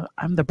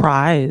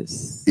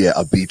prize. Yeah,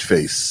 a beach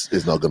face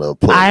is not gonna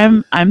play.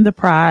 I'm the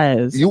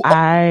prize.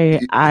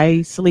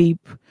 I sleep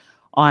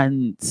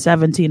on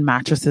 17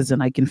 mattresses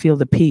and I can feel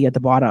the pee at the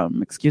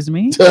bottom. Excuse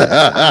me.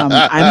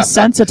 I'm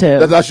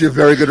sensitive. That's actually a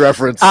very good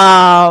reference.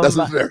 That's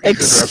a very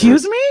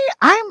excuse me.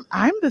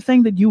 I'm the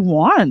thing that you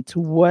want.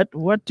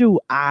 What do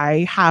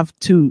I have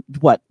to?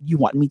 What you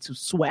want me to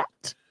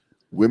sweat?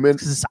 Women.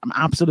 I'm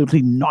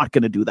absolutely not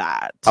going to do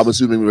that. I'm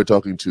assuming we were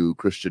talking to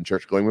Christian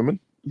church-going women.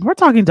 We're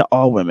talking to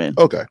all women.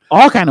 Okay.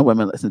 All kind of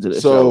women listen to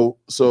this show.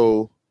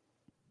 So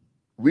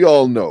we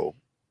all know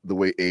the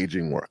way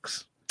aging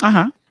works.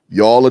 Uh-huh.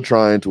 Y'all are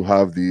trying to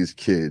have these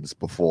kids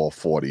before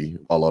 40,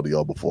 a lot of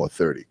y'all before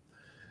 30.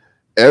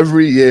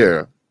 Every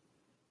year,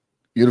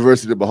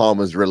 University of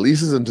Bahamas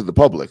releases into the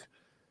public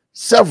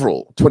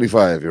several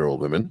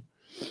 25-year-old women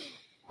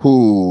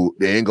who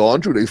they ain't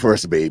gone through their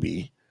first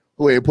baby,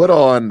 who ain't put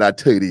on that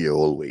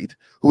 30-year-old weight,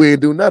 who ain't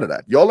do none of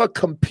that. Y'all are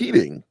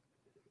competing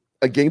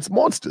against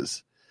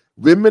monsters.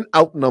 Women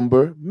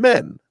outnumber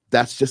men.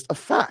 That's just a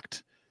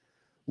fact.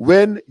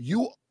 When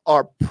you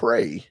are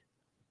prey,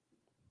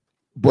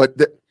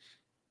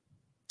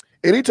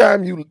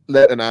 anytime you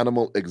let an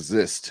animal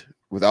exist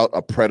without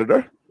a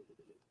predator,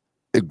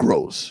 it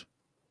grows.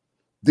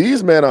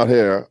 These men out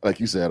here, like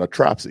you said, are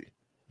trapsy.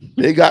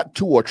 They got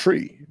 2 or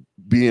 3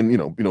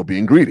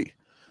 being greedy.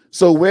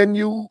 So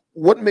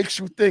what makes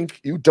you think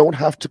you don't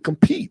have to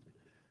compete?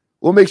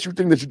 What makes you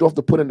think that you don't have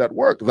to put in that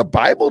work? The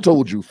Bible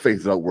told you faith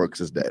without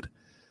works is dead.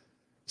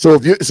 So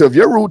if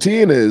your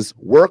routine is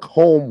work,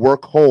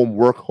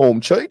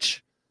 home,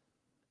 church,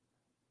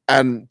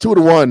 and 2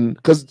 to 1,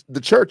 because the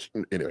church,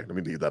 anyway, let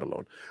me leave that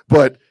alone.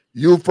 But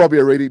you've probably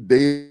already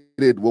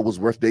dated what was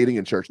worth dating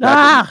in church.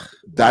 That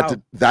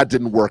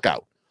didn't work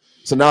out.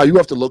 So now you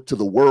have to look to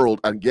the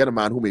world and get a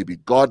man who may be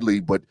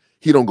godly, but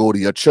he don't go to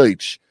your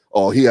church,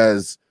 or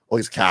he's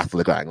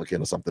Catholic or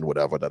Anglican or something,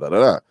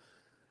 whatever.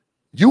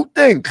 You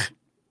think,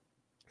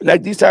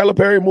 like these Tyler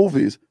Perry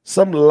movies,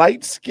 some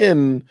light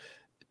skin,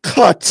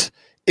 cut,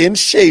 in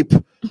shape,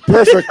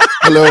 perfect.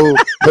 hello,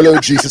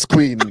 Jesus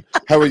Queen.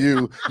 How are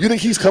you? You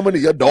think he's coming to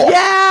your door?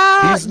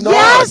 Yeah. He's not.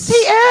 Yes, he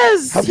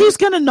is. He's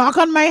gonna knock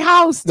on my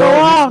house door.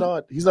 No, he's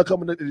not. He's not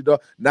coming to the door.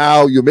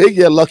 Now you may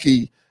get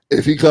lucky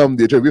if he come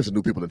to church. We have some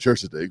new people in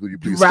church today. Could you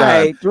please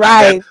stand?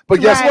 Right. But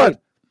guess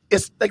what?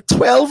 It's like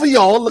 12 of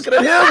y'all looking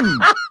at him.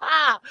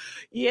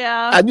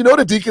 Yeah. And you know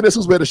the deaconess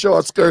who's wearing the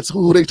short skirts,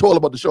 who they told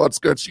about the short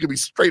skirts, she can be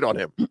straight on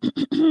him.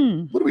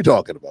 What are we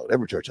talking about?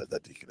 Every church has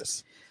that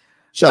deaconess.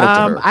 Shout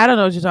out to her. I don't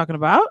know what you're talking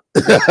about.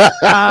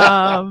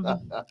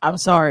 I'm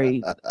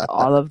sorry.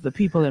 All of the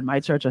people in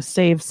my church are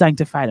saved,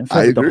 sanctified, and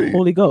filled with the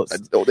Holy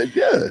Ghost.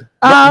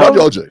 Not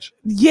your church.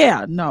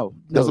 Yeah, no.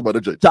 That's about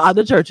the church. The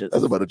other churches.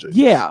 That's about the church.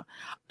 Yeah.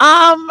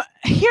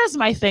 Here's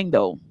my thing,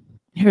 though.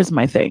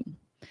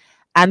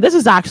 And this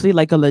is actually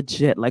like a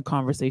legit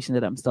conversation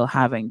that I'm still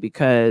having,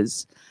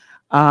 because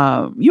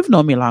you've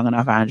known me long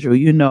enough, Andrew.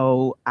 You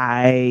know,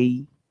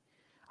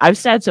 I've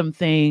said some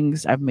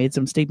things. I've made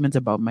some statements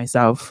about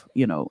myself,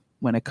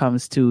 when it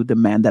comes to the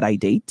men that I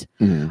date,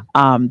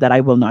 that I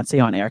will not say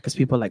on air because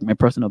people like my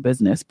personal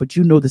business, but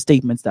you know the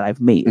statements that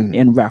I've made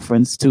in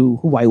reference to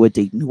who I would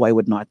date and who I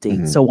would not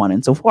date, so on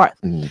and so forth.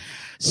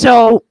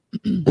 So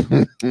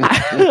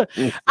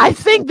I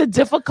think the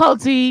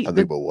difficulty... I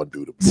think about one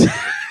dude.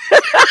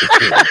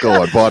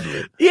 Go on, pardon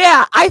me.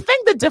 Yeah, I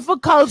think the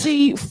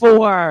difficulty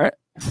for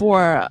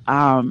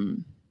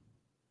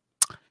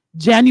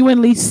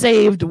genuinely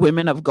saved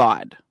women of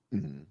God,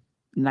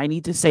 and I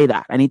need to say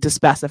that, I need to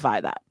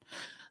specify that,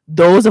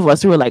 those of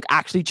us who are like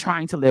actually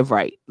trying to live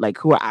right, like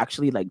who are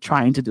actually like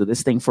trying to do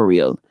this thing for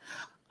real,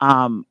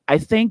 I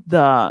think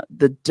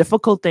the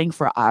difficult thing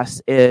for us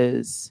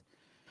is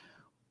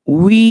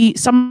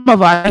some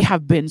of us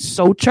have been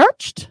so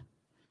churched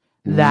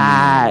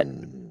that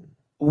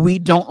we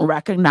don't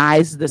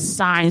recognize the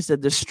signs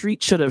that the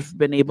street should have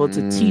been able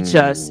to teach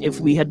us if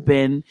we had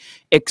been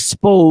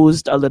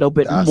exposed a little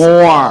bit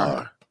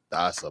more.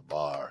 That's a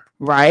bar.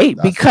 Right?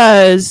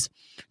 Because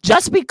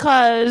just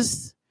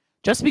because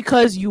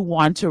you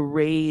want to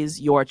raise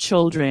your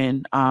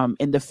children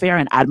in the fear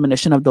and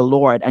admonition of the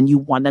Lord, and you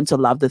want them to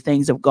love the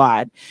things of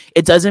God,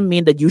 it doesn't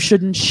mean that you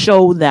shouldn't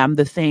show them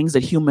the things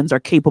that humans are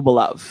capable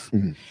of,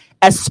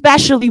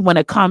 especially when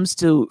it comes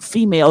to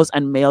females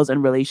and males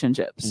and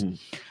relationships.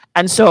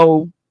 And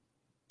so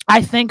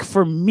I think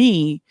for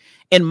me,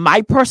 in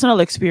my personal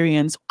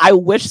experience, I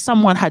wish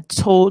someone had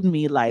told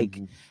me like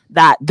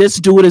that this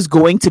dude is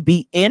going to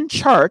be in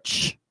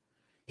church.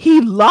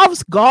 He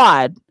loves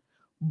God,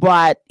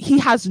 but he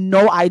has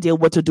no idea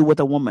what to do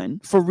with a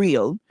woman for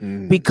real,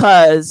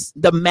 because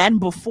the men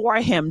before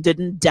him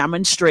didn't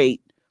demonstrate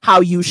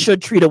how you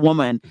should treat a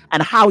woman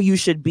and how you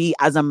should be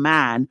as a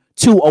man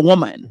to a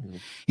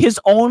woman. His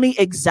only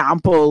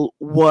example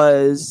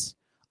was,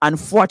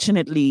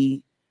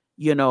 unfortunately,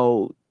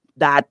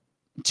 that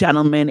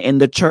gentleman in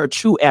the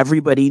church who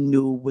everybody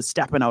knew was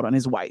stepping out on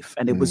his wife,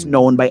 and it was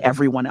known by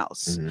everyone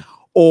else.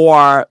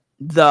 Or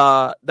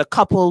the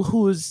couple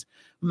whose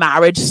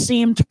marriage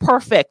seemed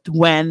perfect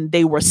when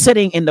they were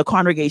sitting in the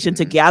congregation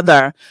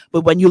together,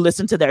 but when you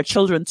listen to their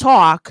children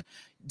talk,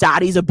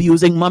 daddy's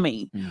abusing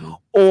mommy.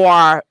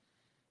 Or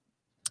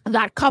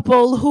that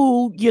couple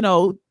who,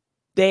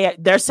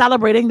 they're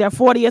celebrating their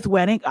 40th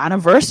wedding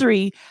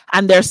anniversary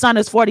and their son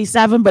is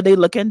 47, but they're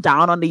looking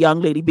down on the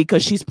young lady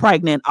because she's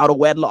pregnant out of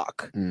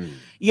wedlock.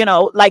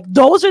 Like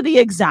those are the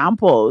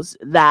examples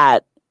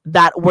that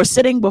were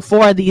sitting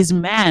before these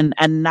men,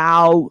 and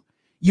now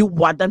you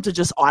want them to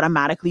just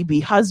automatically be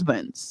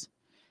husbands.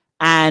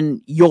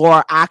 And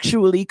you're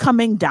actually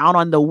coming down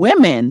on the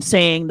women,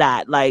 saying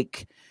that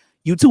like,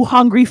 you too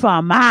hungry for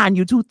a man,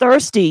 you too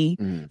thirsty,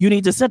 you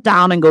need to sit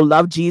down and go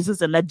love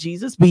Jesus and let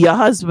Jesus be your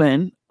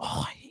husband.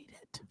 Oh, I hate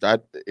it.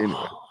 That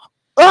anyway.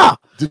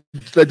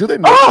 Do they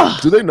know?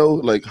 Do they know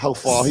like how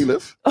far he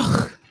lived?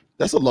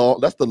 That's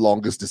the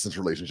longest distance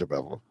relationship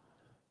ever.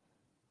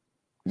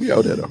 We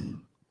out there though.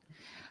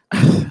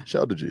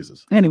 Shout out to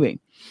Jesus. Anyway,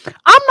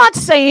 I'm not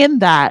saying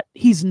that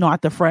he's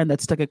not the friend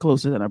that stuck it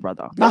closer than a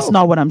brother. That's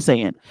not what I'm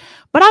saying.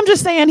 But I'm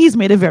just saying he's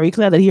made it very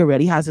clear that he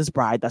already has his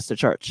bride. That's the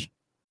church.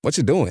 What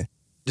you doing?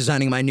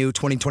 Designing my new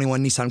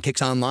 2021 Nissan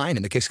Kicks online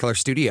in the Kicks Color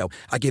Studio.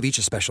 I give each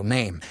a special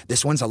name.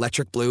 This one's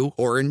electric blue,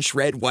 orange,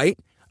 red, white.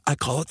 I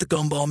call it the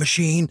gumball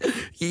machine.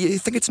 You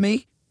think it's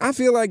me? I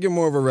feel like you're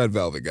more of a red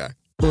velvet guy.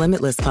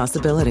 Limitless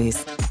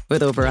possibilities.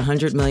 With over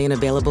 100 million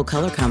available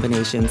color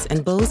combinations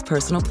and Bose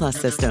Personal Plus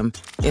system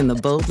in the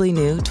boldly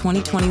new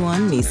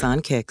 2021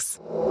 Nissan Kicks.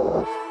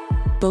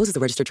 Bose is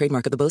a registered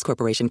trademark of the Bose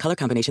Corporation. Color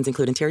combinations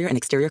include interior and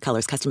exterior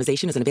colors.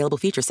 Customization is an available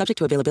feature subject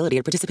to availability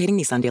at participating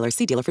Nissan dealers.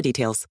 See dealer for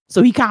details.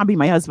 So he can't be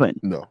my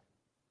husband. No.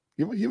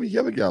 You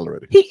have a gal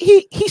already.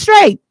 He's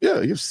straight.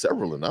 Yeah, you have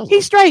several in that.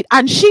 He's straight,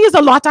 and she is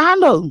a lot to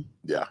handle.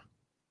 Yeah.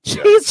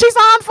 She's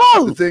a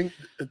handful.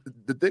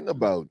 The thing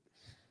about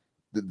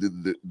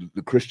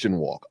the Christian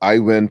walk, I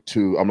went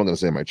to, I'm not going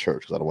to say my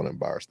church because I don't want to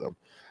embarrass them,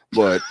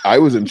 but I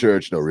was in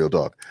church. No, real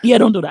talk. Yeah,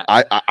 don't do that.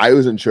 I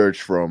was in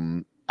church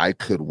from I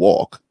could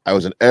walk. I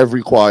was in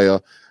every choir.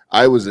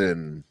 I was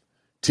in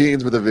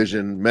Teens with a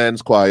Vision,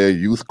 men's choir,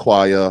 youth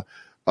choir,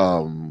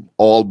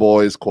 all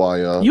boys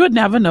choir. You would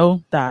never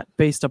know that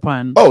based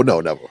upon. Oh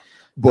no, never.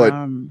 But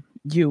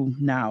you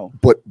now.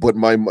 But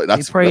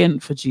that's you're praying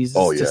for Jesus.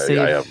 Oh yeah,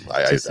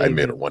 to save, I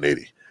made a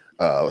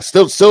 180.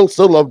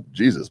 Still love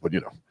Jesus, but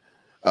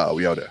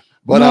we out there.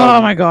 But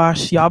oh my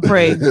gosh, y'all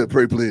pray.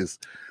 Pray please.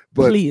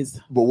 Please.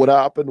 But what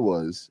happened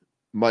was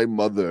my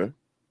mother,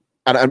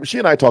 and she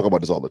and I talk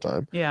about this all the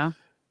time. Yeah.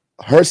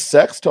 Her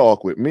sex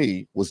talk with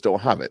me was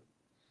don't have it.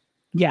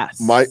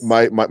 Yes. My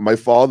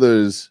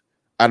father's,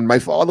 and my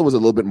father was a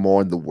little bit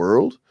more in the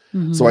world.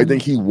 Mm-hmm. So I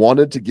think he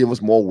wanted to give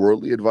us more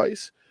worldly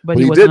advice. But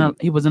he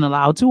wasn't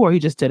allowed to, or he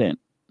just didn't.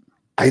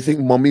 I think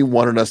mommy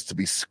wanted us to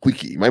be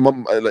squeaky. My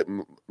mom,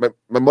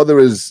 my mother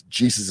is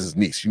Jesus's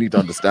niece. You need to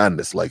understand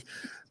this. Like,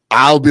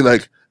 I'll be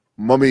like,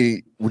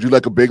 mommy, would you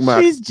like a Big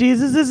Mac? She's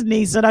Jesus's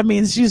niece, so that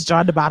means she's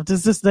John the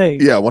Baptist's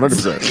thing. Yeah,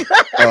 100%.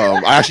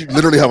 I actually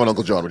literally have an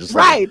Uncle John, which is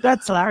funny. Right.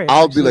 That's hilarious.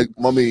 I'll be like,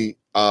 mommy,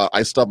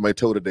 I stubbed my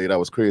toe today. That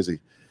was crazy.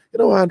 You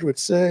know, Andrew, it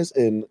says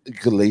in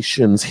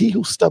Galatians, he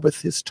who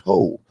stubbeth his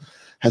toe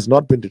has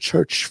not been to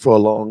church for a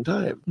long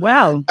time.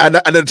 Well, and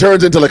it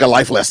turns into like a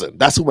life lesson.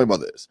 That's who my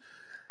mother is.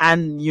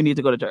 And you need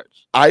to go to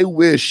church. I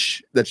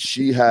wish that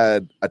she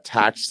had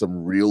attached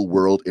some real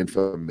world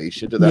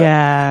information to that.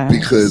 Yeah.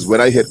 Because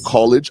when I hit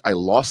college, I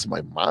lost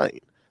my mind.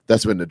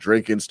 That's when the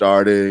drinking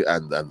started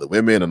and the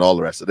women and all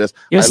the rest of this.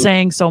 You're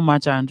saying so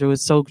much, Andrew.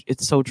 It's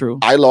so true.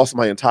 I lost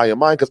my entire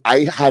mind because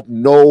I had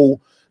no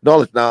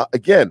knowledge. Now,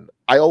 again,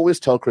 I always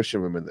tell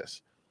Christian women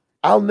this.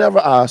 I'll never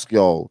ask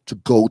y'all to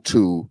go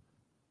to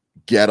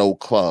ghetto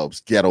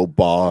clubs, ghetto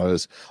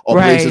bars, or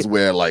places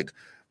where like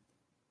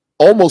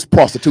almost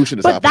prostitution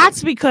is happening. But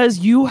that's because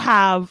you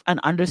have an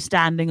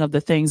understanding of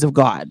the things of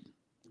God.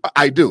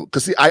 I do.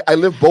 Because see, I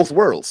live both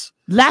worlds.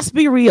 Let's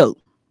be real.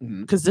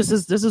 Because this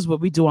is what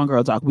we do on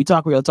Girl Talk. We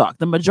talk real talk.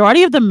 The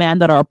majority of the men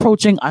that are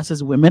approaching us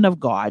as women of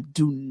God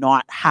do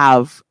not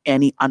have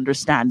any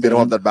understanding. They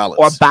don't have that balance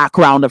or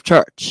background of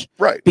church.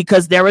 Right.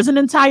 Because there is an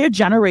entire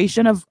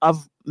generation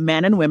of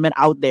men and women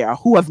out there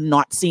who have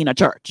not seen a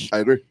church. I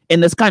agree.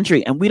 In this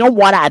country. And we don't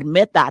want to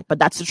admit that, but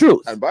that's the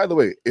truth. And by the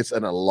way, it's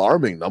an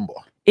alarming number.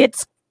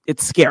 It's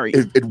scary.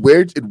 It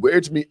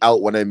weirds me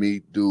out when I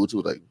meet dudes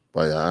who like,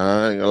 but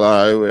I ain't gonna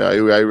lie,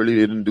 I really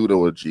didn't do that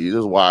with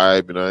Jesus'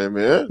 wife, you know what I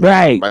mean?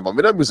 Right. My mom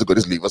and them used to go,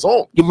 just leave us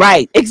home.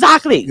 Right,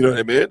 exactly. You know what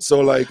I mean? So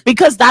like,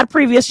 because that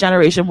previous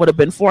generation would have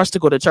been forced to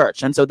go to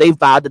church, and so they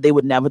vowed that they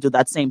would never do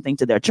that same thing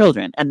to their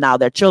children, and now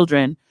their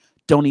children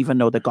don't even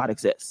know that God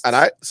exists. And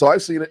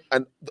I've seen it,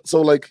 and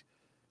so like,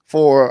 I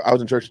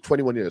was in church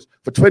 21 years.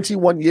 For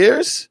 21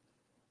 years,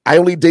 I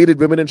only dated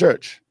women in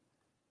church.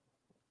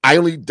 I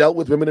only dealt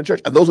with women in church,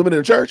 and those women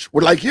in church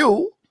were like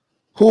you.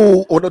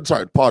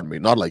 Pardon me,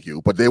 not like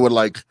you, but they were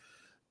like,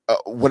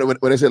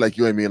 when I say like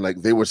you, I mean like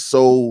they were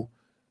so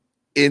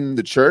in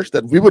the church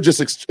that we were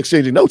just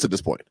exchanging notes at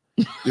this point.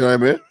 You know what I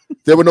mean?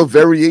 There were no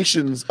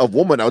variations of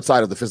woman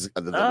outside of the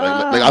physical,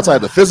 like outside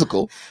of the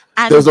physical.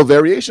 There's no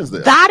variations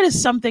there. That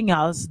is something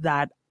else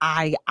that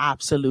I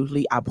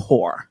absolutely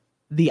abhor.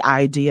 The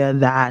idea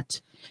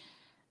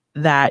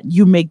that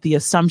you make the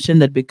assumption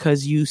that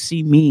because you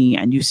see me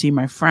and you see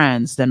my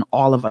friends, then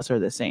all of us are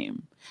the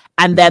same.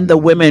 And then the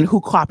women who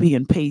copy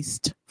and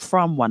paste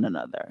from one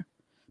another,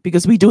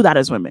 because we do that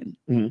as women.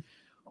 Mm-hmm.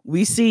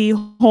 We see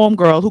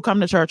homegirl who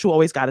come to church who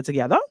always got it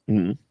together,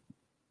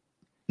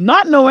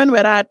 not knowing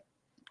where that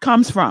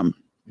comes from.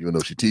 You don't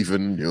know she's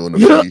teething.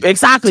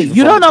 Exactly.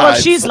 You don't know if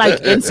she's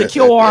like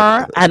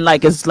insecure and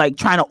like is like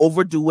trying to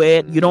overdo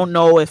it. You don't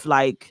know if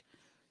like,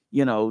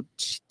 you know,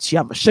 she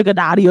have a sugar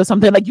daddy or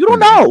something. Like, you don't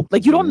know.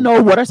 Like, you don't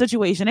know what her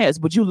situation is.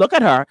 But you look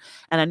at her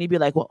and then you'd be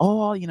like, well,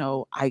 oh, you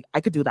know, I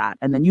could do that.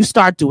 And then you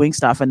start doing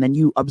stuff and then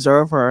you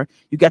observe her.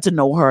 You get to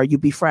know her. You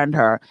befriend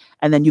her.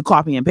 And then you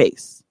copy and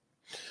paste.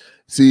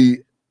 See,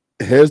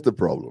 here's the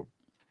problem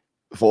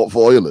for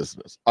all your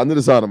listeners. Under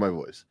the sound of my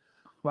voice.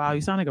 Wow, you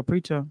sound like a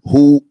preacher.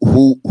 Who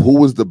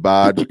was the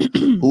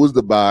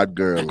bad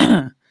girl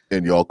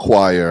in your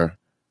choir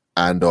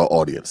and our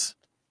audience?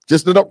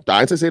 Just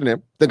I ain't say the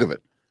name. Think of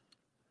it.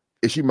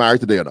 Is she married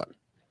today or not?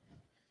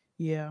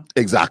 Yeah.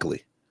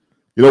 Exactly.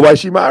 You know why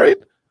she married?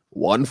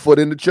 One foot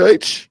in the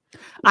church.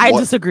 I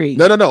disagree.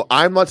 No.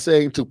 I'm not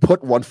saying to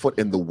put one foot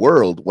in the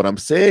world. What I'm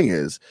saying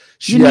is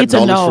she had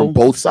knowledge from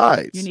both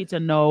sides. You need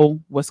to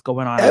know what's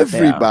going on.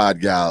 Every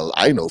bad gal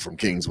I know from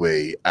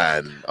Kingsway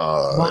and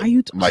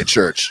my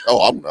church.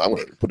 Oh, I'm going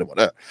to put them on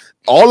that.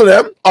 All of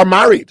them are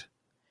married.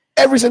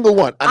 Every single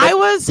one. And I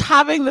was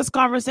having this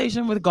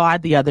conversation with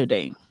God the other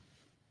day.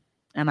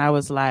 And I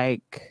was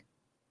like,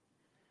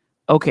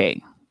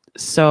 okay,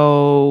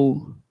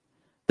 so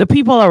the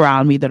people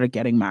around me that are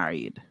getting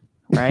married,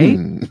 right?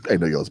 I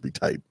know y'all be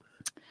tight.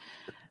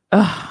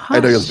 I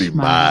know y'all be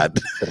mad.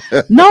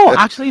 No,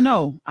 actually,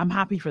 no. I'm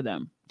happy for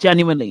them.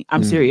 Genuinely.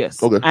 I'm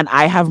serious. Okay. And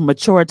I have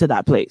matured to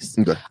that place.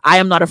 Okay. I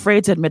am not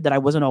afraid to admit that I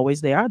wasn't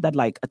always there, that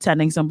like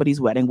attending somebody's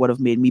wedding would have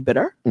made me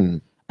bitter.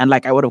 And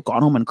like I would have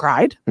gone home and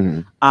cried.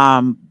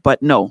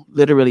 But no,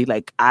 literally,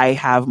 like I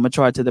have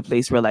matured to the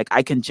place where like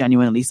I can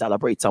genuinely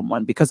celebrate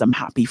someone because I'm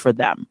happy for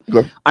them.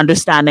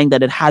 Understanding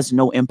that it has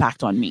no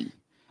impact on me.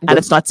 And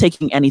it's not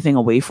taking anything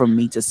away from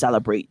me to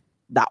celebrate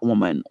that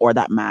woman or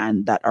that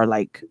man that are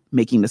like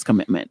making this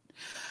commitment.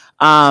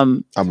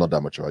 I'm not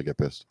that mature. I get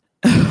pissed.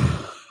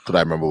 Because I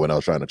remember when I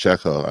was trying to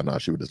check her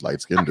and she was this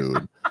light-skinned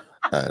dude.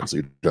 And so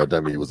you tried to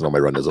tell me he wasn't on my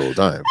run this whole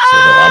time. So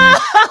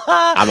no,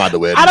 I'm out the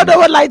wedding. I don't know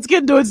what light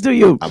skin dudes do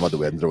you. I'm out the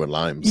wedding throwing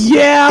limes.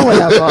 Yeah,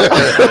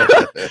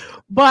 whatever.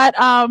 But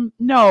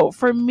no,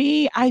 for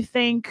me, I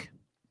think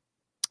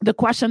the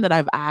question that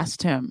I've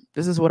asked him,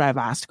 this is what I've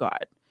asked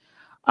God.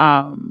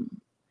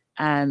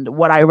 And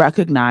what I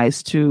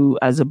recognize too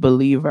as a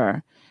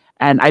believer.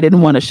 And I didn't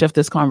want to shift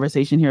this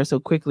conversation here so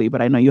quickly,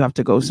 but I know you have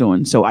to go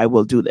soon, so I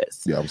will do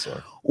this. Yeah, I'm sorry.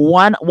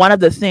 One of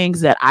the things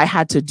that I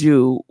had to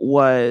do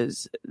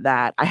was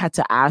that I had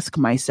to ask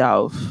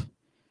myself,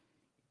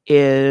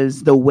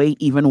 is the wait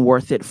even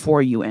worth it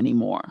for you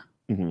anymore?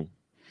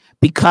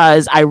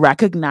 Because I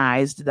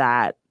recognized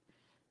that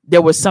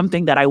there was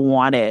something that I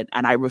wanted,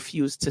 and I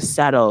refused to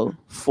settle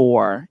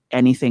for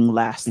anything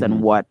less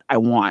than what I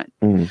want.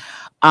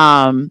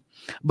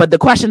 But the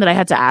question that I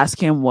had to ask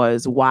him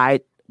was, why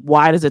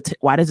does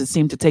it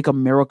seem to take a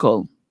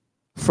miracle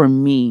for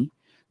me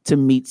to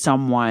meet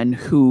someone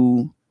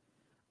who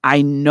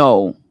I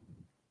know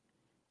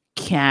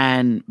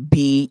can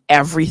be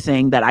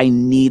everything that I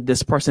need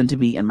this person to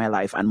be in my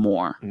life and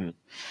more?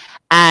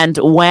 And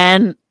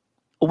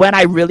when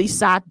I really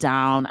sat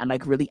down and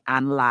like really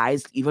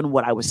analyzed even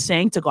what I was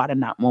saying to God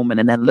in that moment,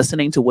 and then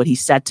listening to what he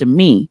said to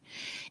me,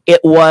 it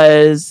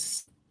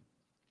was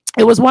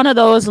one of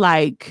those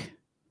like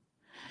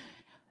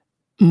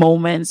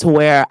moments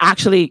where,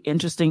 actually,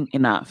 interesting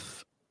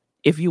enough,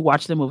 if you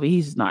watch the movie,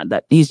 he's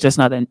just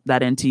not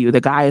that into you.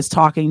 The guy is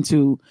talking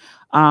to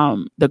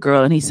the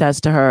girl, and he says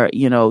to her,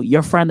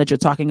 your friend that you're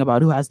talking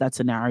about who has that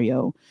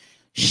scenario,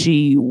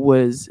 she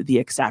was the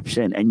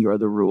exception and you're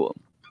the rule.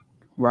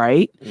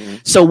 Right?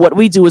 So what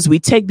we do is we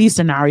take these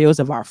scenarios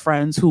of our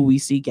friends who we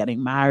see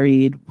getting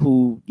married,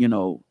 who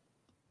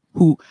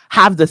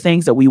have the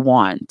things that we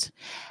want,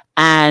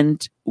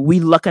 and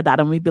we look at that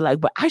and we be like,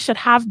 but I should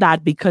have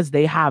that because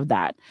they have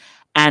that.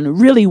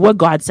 And really what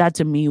God said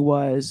to me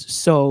was,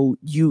 so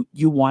you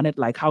want it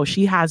like how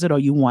she has it, or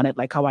you want it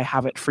like how I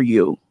have it for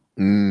you?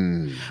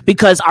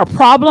 Because our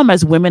problem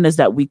as women is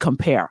that we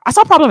compare. That's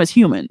our problem as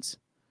humans.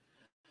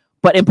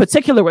 But in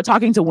particular, we're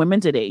talking to women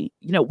today.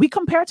 We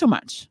compare too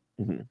much.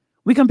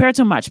 We compare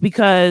too much,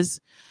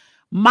 because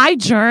my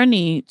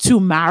journey to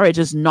marriage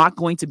is not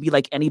going to be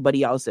like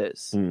anybody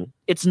else's.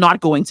 It's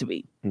not going to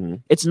be.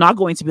 It's not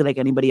going to be like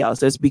anybody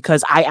else's,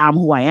 because I am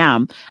who I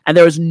am. And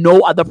there is no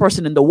other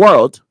person in the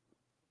world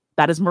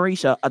that is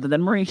Mericha other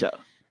than Mericha.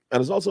 And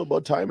it's also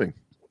about timing.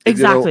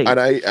 Exactly.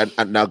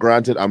 And now,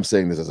 granted, I'm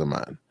saying this as a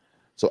man.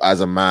 So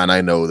as a man,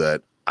 I know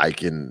that I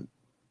can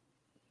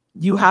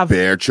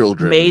bear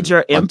children.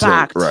 Major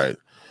impact right.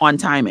 on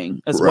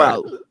timing as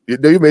well. You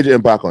major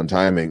impact on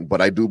timing,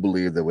 but I do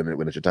believe that when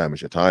it's your time,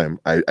 it's your time.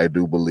 I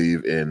do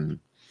believe in.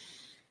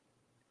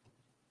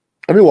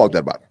 Let me walk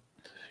that back.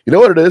 You know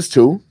what it is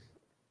too?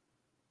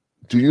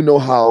 Do you know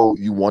how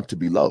you want to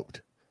be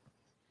loved?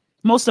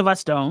 Most of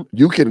us don't.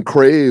 You can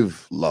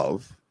crave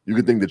love. You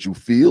can think that you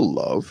feel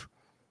love,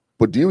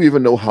 but do you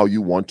even know how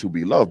you want to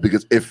be loved?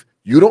 Because if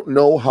you don't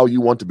know how you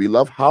want to be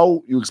loved,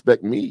 how you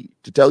expect me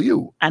to tell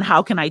you? And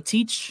how can I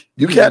teach?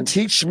 You can't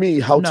teach me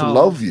how to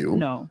love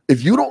you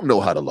if you don't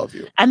know how to love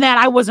you. And then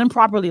I wasn't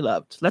properly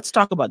loved. Let's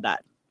talk about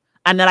that.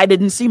 And then I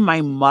didn't see my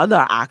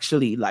mother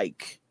actually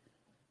like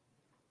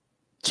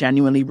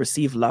genuinely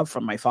receive love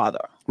from my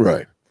father.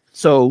 Right.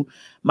 So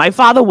my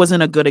father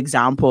wasn't a good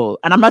example.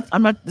 And I'm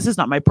not, this is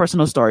not my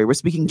personal story. We're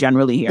speaking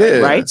generally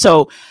here, right?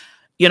 So,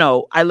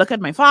 I look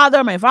at my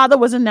father. My father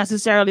wasn't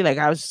necessarily like,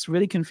 I was just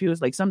really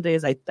confused. Like some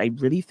days I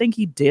really think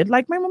he did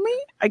like my mommy,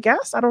 I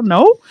guess. I don't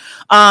know.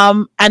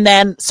 And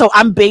then, so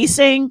I'm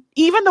basing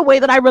even the way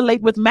that I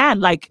relate with men.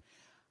 Like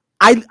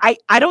I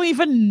don't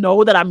even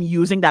know that I'm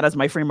using that as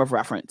my frame of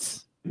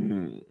reference.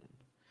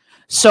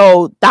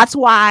 So that's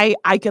why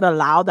I could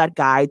allow that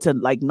guy to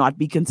like not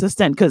be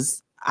consistent,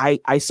 because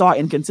I saw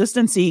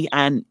inconsistency,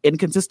 and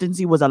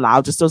inconsistency was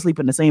allowed to still sleep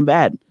in the same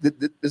bed.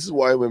 This is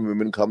why when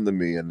women come to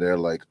me and they're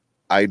like,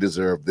 I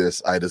deserve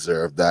this, I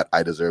deserve that,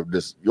 I deserve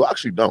this. You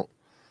actually don't.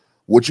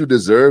 What you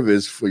deserve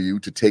is for you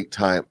to take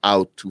time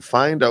out to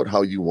find out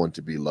how you want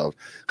to be loved.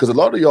 Because a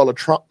lot of y'all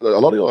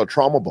are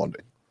trauma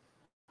bonding.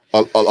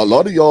 A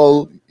lot of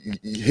y'all,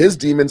 his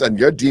demons and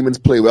your demons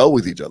play well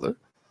with each other.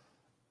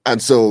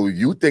 And so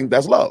you think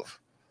that's love.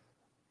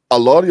 A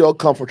lot of y'all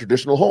come from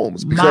traditional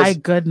homes. My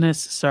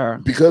goodness,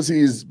 sir. Because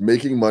he's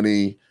making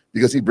money,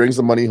 because he brings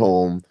the money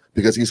home,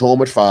 because he's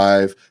home at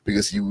 5,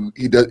 because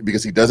he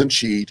doesn't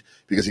cheat,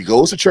 because he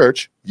goes to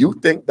church, you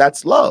think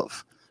that's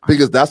love.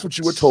 Because that's what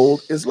you were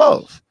told is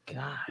love.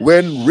 God.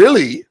 When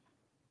really,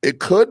 it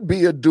could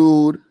be a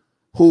dude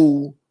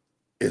who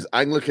is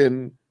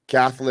Anglican,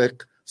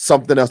 Catholic,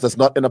 something else that's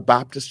not in a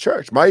Baptist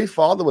church. My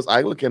father was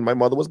Anglican, my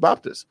mother was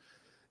Baptist.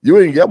 You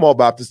ain't get more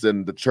Baptist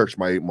than the church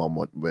my mom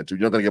went to.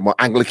 You're not going to get more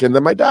Anglican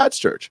than my dad's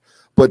church.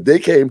 But they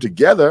came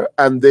together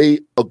and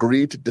they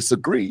agreed to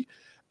disagree.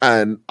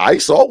 And I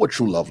saw what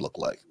true love looked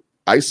like.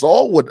 I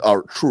saw what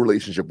our true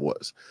relationship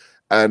was.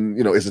 And,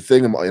 it's a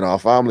thing in our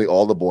family,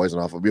 all the boys in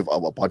our family, we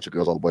have a bunch of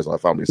girls, all the boys in our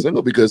family are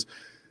single, because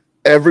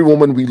every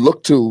woman we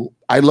look to,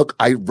 I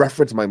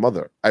reference my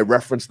mother. I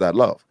reference that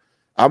love.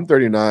 I'm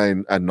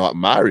 39 and not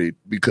married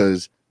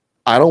because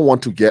I don't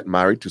want to get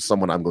married to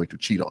someone I'm going to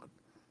cheat on.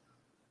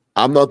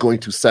 I'm not going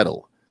to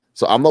settle.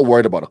 So I'm not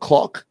worried about a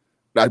clock.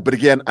 But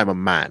again, I'm a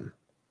man.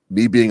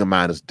 Me being a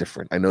man is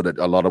different. I know that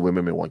a lot of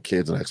women may want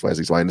kids and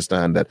XYZ, so I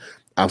understand that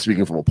I'm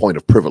speaking from a point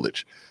of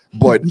privilege.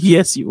 But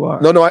yes, you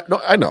are. No,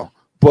 I know.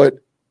 But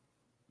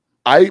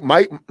I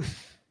might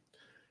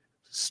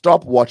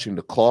stop watching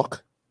the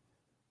clock.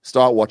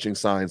 Start watching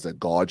signs that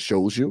God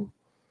shows you.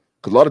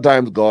 Because a lot of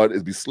times God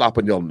is be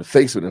slapping y'all in the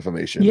face with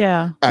information.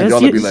 Yeah. And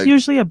y'all will be like,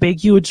 usually a big,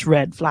 huge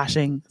red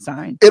flashing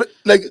sign.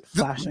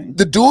 Flashing.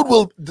 The dude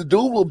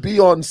will be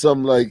on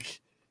some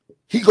like,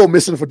 he go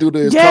missing for 2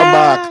 days, come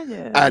back,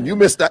 and you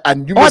missed that,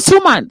 and you or missed 2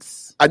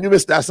 months, and you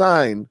missed that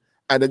sign,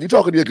 and then you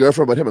talking to your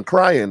girlfriend about him and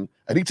crying,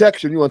 and he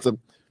texts you, and you want to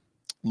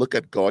look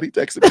at God. He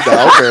texted me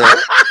down there.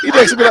 He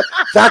texted me,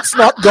 that's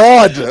not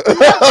God.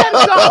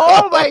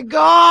 Oh my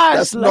gosh,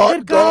 that's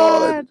not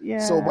God. Yeah.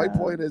 So my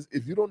point is,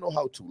 if you don't know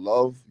how to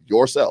love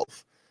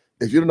yourself,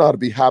 if you don't know how to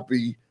be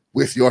happy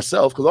with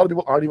yourself, because a lot of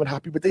people aren't even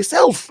happy with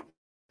themselves.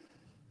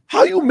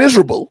 How you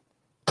miserable?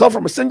 Come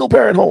from a single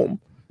parent home,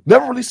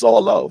 never really saw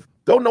love,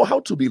 don't know how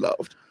to be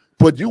loved,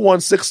 but you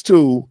want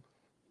 6'2",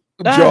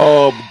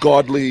 job,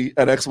 godly,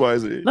 and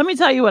XYZ. Let me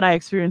tell you what I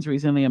experienced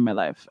recently in my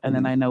life, and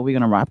then I know we're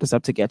gonna wrap this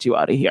up to get you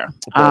out of here.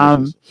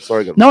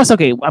 Sorry, no, it's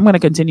okay. I'm gonna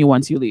continue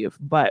once you leave,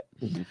 but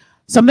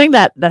something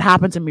that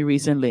happened to me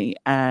recently,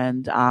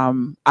 and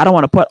I don't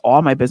want to put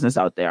all my business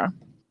out there,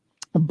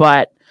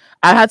 but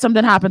I had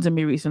something happen to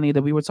me recently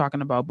that we were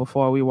talking about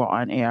before we were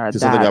on air.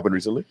 Did something happen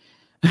recently?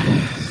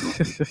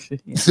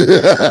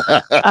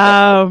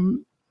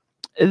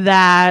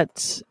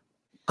 That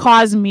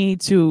caused me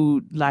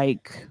to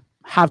like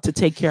have to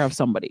take care of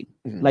somebody,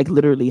 like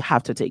literally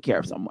have to take care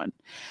of someone.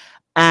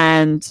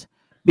 And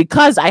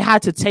because I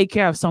had to take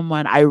care of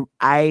someone,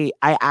 I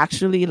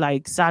actually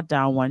like sat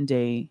down one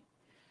day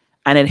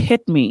and it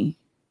hit me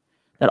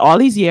that all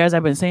these years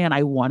I've been saying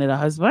I wanted a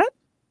husband,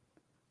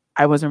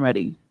 I wasn't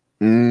ready.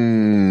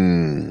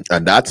 And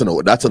that's an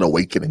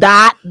awakening.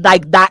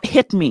 That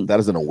hit me. That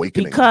is an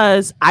awakening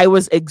because I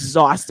was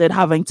exhausted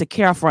having to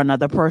care for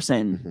another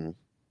person,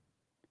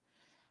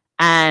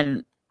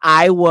 and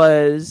I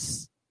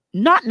was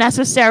not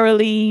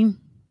necessarily.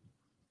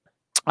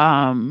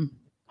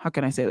 How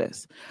can I say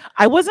this?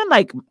 I wasn't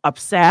like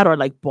upset or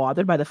like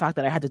bothered by the fact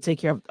that I had to take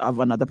care of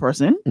another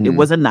person. It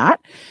wasn't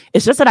that.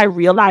 It's just that I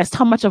realized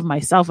how much of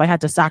myself I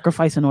had to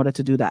sacrifice in order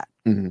to do that,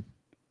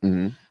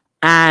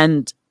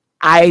 and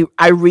I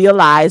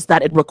realized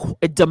that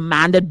it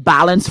demanded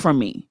balance from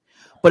me,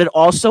 but it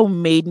also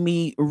made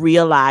me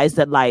realize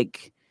that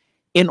like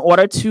in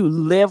order to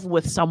live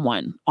with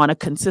someone on a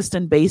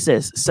consistent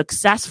basis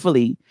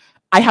successfully,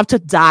 I have to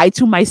die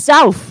to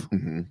myself.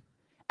 And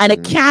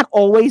it can't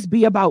always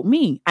be about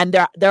me. And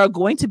there are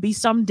going to be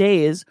some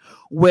days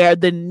where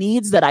the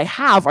needs that I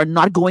have are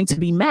not going to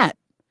be met.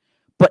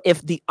 But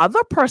if the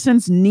other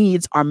person's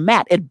needs are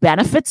met, it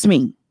benefits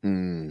me.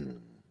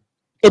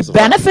 It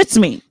benefits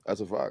me.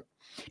 That's a fact.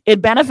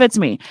 It benefits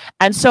me.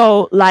 And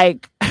so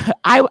like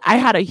I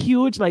had a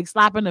huge like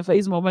slap in the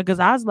face moment because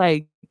I was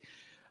like,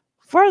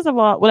 first of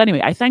all, well,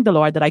 anyway, I thank the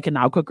Lord that I can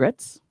now cook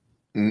grits.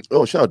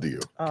 Oh, shout out to you.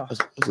 Oh,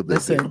 that's a big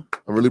thing.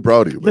 I'm really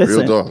proud of you.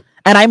 Real talk.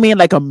 And I mean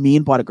like a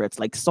mean pot of grits,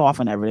 like soft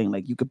and everything.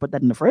 Like you could put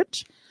that in the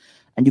fridge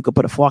and you could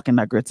put a fork in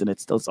that grits and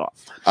it's still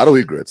soft. I don't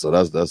eat grits, so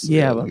that's we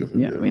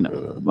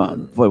know.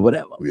 But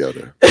whatever. We out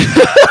there.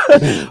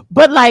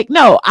 But like,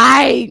 no,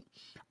 I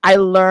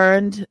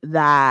learned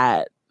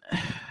that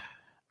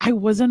I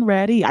wasn't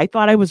ready. I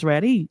thought I was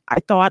ready. I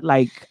thought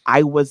like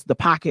I was the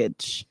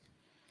package.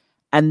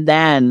 And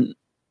then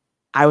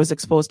I was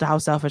exposed to how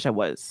selfish I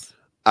was.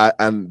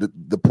 And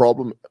the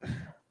problem,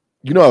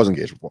 I was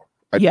engaged before.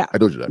 I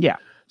told you that. Yeah.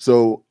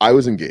 So I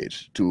was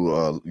engaged to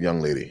a young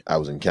lady. I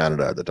was in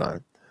Canada at the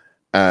time.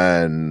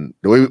 And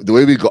the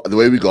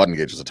way we got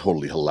engaged is a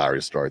totally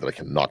hilarious story that I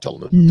cannot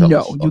tell.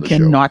 You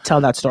cannot tell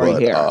that story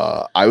here.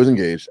 I was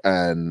engaged,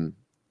 and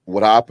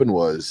what happened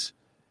was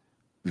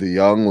the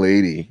young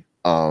lady,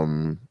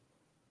 I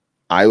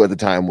at the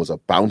time was a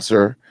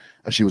bouncer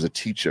and she was a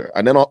teacher.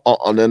 And then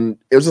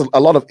it was a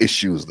lot of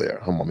issues there.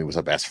 Her mommy was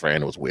her best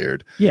friend. It was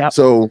weird. Yeah.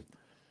 So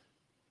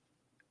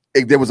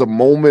there was a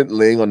moment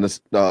laying on this,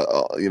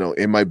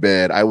 in my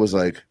bed. I was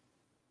like,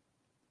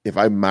 if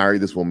I marry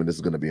this woman, this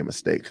is going to be a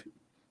mistake.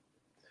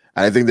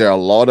 And I think there are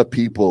a lot of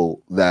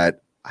people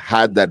that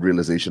had that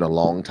realization a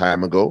long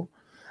time ago.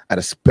 And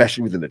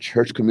especially within the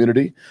church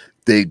community,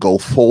 they go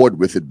forward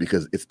with it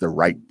because it's the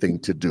right thing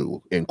to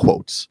do, in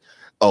quotes.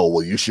 Oh,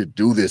 well, you should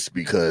do this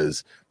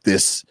because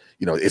this,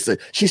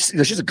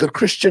 she's a good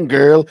Christian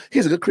girl.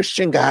 He's a good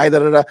Christian guy. Da,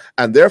 da, da.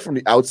 And they're from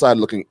the outside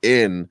looking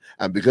in.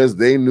 And because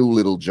they knew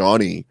little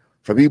Johnny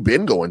from he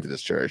been going to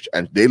this church,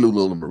 and they knew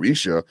little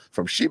Mericha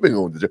from she been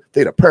going to the church,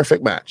 they're the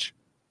perfect match.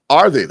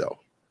 Are they though?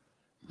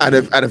 And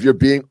if you're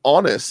being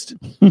honest,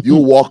 you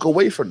walk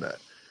away from that.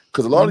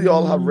 Because a lot of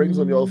y'all have rings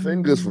on your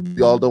fingers for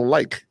y'all don't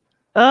like.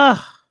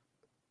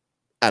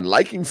 And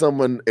liking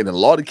someone in a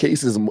lot of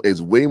cases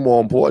is way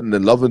more important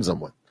than loving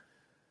someone.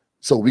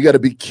 So we got to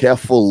be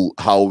careful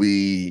how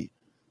we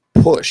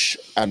push,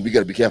 and we got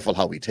to be careful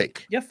how we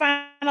take. Your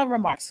final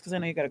remarks, because I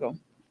know you got to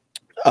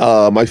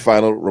go. My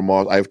final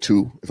remarks, I have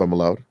two, if I'm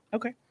allowed.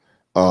 Okay.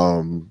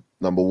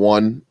 Number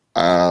one,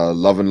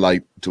 love and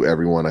light to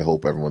everyone. I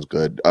hope everyone's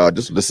good.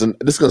 Just listen.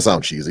 This is going to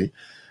sound cheesy.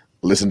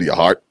 Listen to your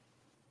heart.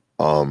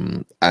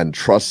 And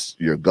trust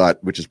your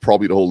gut, which is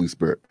probably the Holy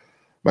Spirit.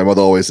 My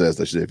mother always says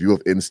that if you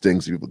have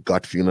instincts, you have a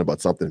gut feeling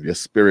about something, if your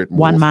spirit moves,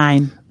 one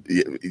mind.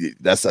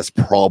 That's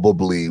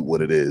probably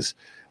what it is.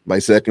 My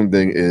second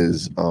thing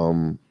is,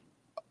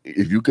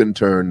 if you can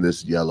turn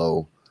this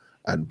yellow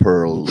and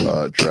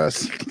pearl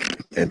dress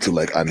into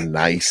like a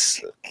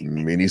nice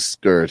mini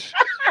skirt,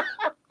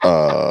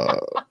 and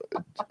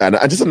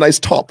just a nice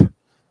top.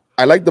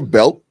 I like the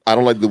belt. I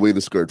don't like the way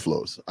the skirt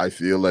flows. I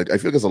feel like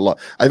it's a lot.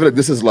 I feel like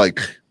this is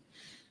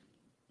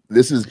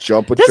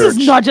jumper This church. is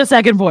not your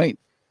second point.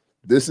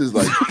 This is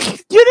like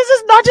this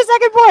is not your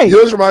second point. You know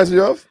what this reminds me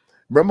of?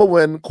 Remember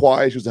when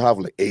choirs used to have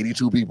like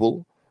 82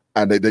 people,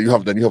 and then you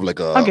have like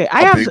a okay.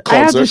 I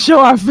have to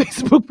show our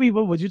Facebook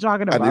people what you're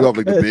talking about. And you have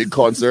like the big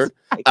concert,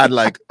 and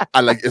like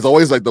it's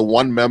always like the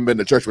one member in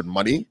the church with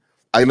money.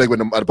 I like when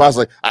the pastor's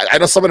like, I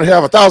know someone here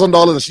have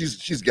 $1,000 and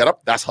she's get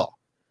up. That's her.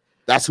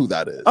 That's who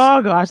that is.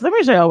 Oh gosh, let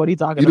me show you what he's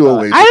talking You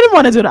about. I didn't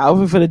want to do the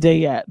outfit for the day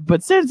yet,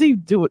 but since he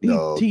doing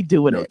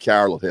it.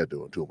 Carol here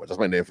doing too much. That's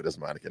my name for this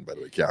mannequin, by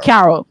the way.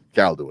 Carol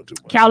doing too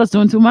much. Carol is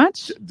doing too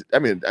much. I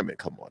mean,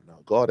 come on now.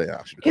 God, they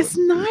asked you. It's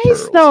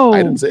nice though.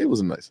 I didn't say it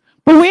wasn't nice.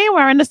 But we ain't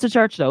wearing this to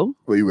church though.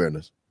 Where you wearing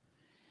this?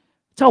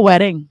 To a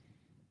wedding.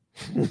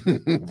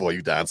 Boy,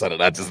 you dance out of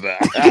that just now.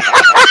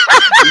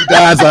 You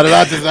dance out of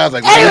that just now. I was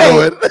like, what are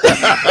you doing?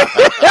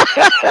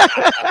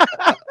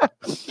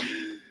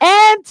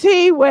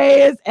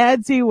 Anti-ways.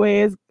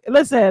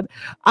 Listen,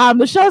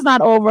 the show's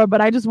not over,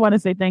 but I just want to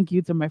say thank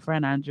you to my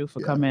friend Andrew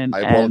for coming. I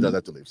apologize. I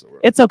have to leave somewhere.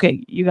 It's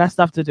okay. You got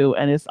stuff to do,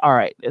 and it's all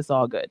right. It's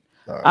all good.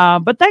 All right.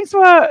 But thanks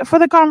for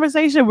the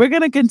conversation. We're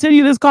gonna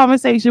continue this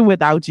conversation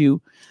without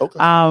you.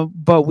 Okay.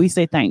 But we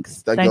say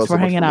thanks. Thanks for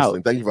hanging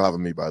out. Thank you for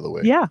having me. By the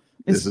way. Yeah,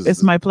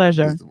 it's my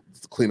pleasure. It's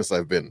the cleanest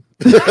I've been.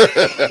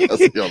 I'll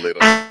see y'all later.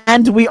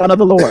 And we honor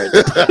the Lord.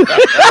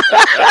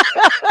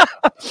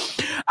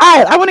 All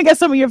right, I want to get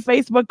some of your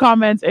Facebook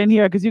comments in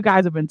here because you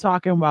guys have been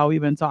talking while we've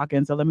been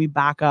talking. So let me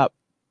back up.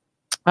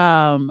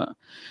 Oh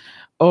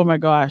my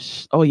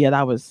gosh. Oh yeah,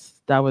 that was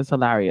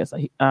hilarious.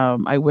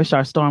 I wish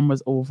our storm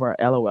was over.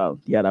 LOL.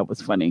 Yeah, that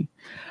was funny.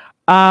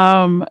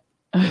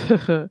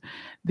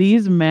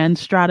 These men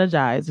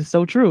strategize. It's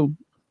so true.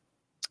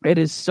 It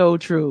is so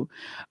true.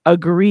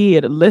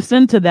 Agreed.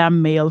 Listen to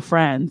them male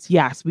friends.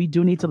 Yes, we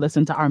do need to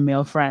listen to our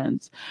male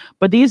friends.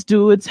 But these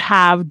dudes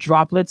have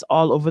droplets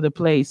all over the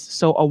place.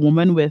 So a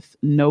woman with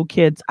no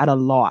kids at a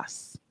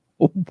loss.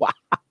 Wow.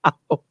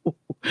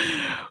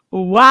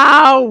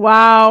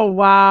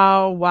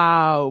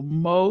 Wow.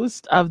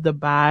 Most of the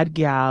bad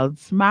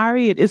gals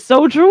married. It's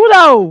so true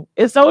though.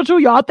 It's so true.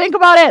 Y'all think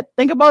about it.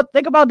 Think about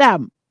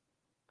them.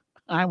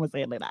 I won't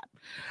say it like that.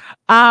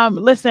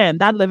 Listen,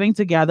 that living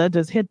together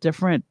does hit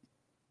different.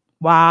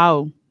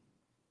 Wow.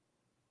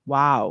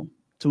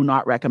 Do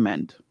not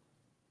recommend.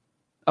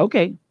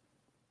 Okay.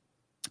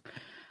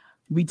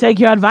 We take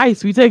your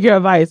advice. All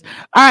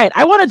right.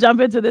 I want to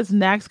jump into this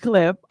next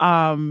clip.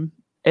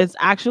 It's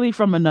actually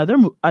from another,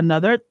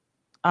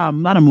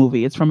 not a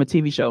movie. It's from a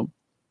TV show.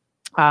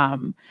 Yeah,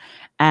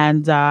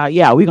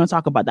 we're going to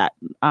talk about that.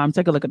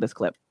 Take a look at this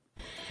clip.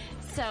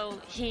 So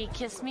he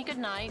kissed me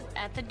goodnight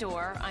at the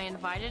door. I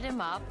invited him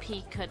up.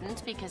 He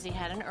couldn't because he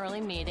had an early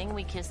meeting.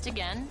 We kissed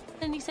again,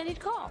 and he said he'd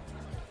call.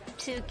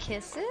 2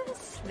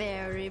 kisses?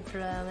 Very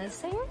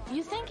promising.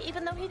 You think,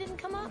 even though he didn't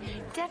come up?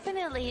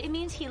 Definitely. It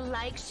means he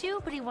likes you,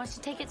 but he wants to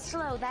take it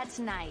slow. That's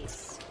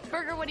nice.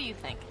 Burger, what do you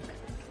think?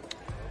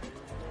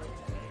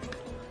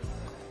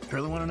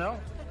 Really want to know?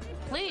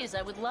 Please,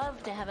 I would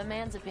love to have a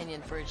man's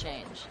opinion for a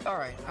change. All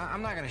right,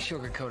 I'm not going to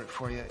sugarcoat it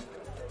for you.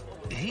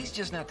 He's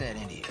just not that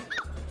into you.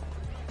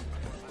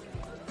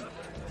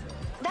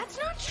 That's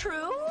not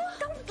true.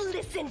 Don't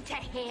listen to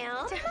him.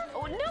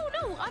 Oh, no,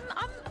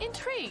 I'm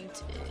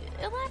intrigued.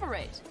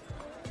 Elaborate.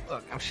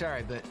 Look, I'm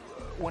sorry, but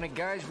when a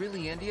guy's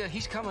really into you,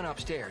 he's coming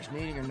upstairs,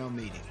 meeting or no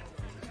meeting.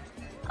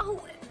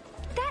 Oh,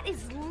 that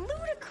is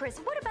ludicrous.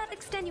 What about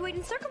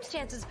extenuating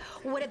circumstances?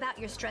 What about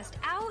you're stressed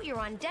out, you're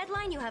on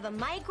deadline, you have a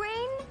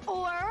migraine?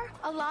 Or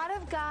a lot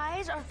of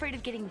guys are afraid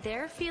of getting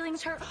their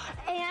feelings hurt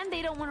and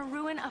they don't want to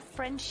ruin a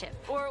friendship.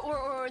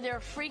 Or they're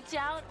freaked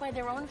out by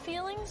their own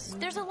feelings.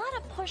 There's a lot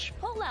of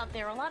push-pull out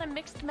there, a lot of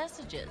mixed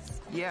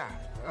messages. Yeah,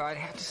 I'd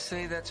have to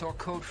say that's all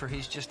code for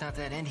he's just not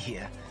that into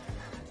you.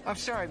 I'm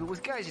sorry, but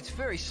with guys, it's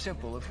very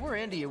simple. If we're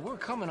into you, we're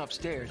coming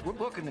upstairs. We're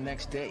booking the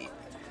next date.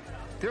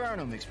 There are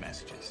no mixed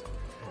messages.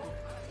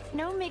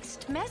 No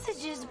mixed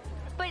messages,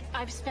 but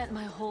I've spent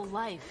my whole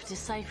life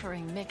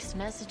deciphering mixed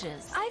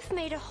messages. I've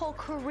made a whole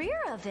career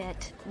of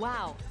it.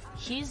 Wow,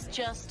 he's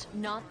just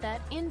not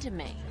that into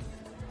me.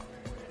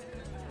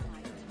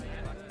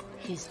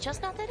 He's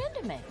just not that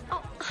into me.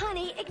 Oh,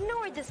 honey,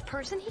 ignore this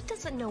person. He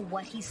doesn't know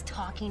what he's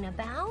talking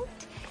about.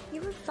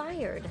 You were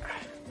fired.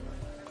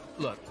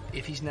 Look,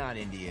 if he's not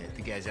into you,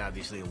 the guy's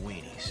obviously a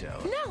weenie, so...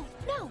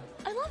 No,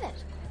 I love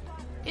it.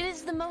 It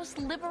is the most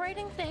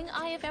liberating thing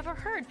I have ever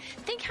heard.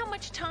 Think how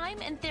much time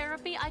and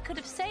therapy I could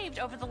have saved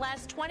over the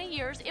last 20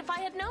 years if I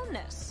had known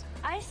this.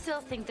 I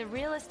still think the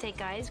real estate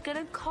guy is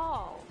gonna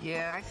call.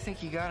 Yeah, I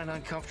think you got an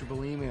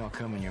uncomfortable email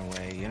coming your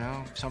way, you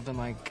know? Something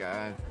like,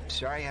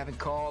 sorry I haven't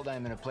called.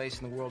 I'm in a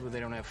place in the world where they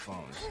don't have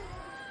phones.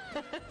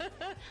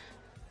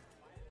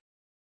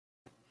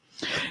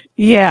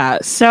 Yeah,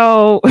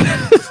 so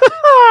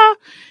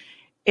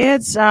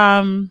it's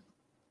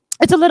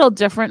it's a little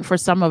different for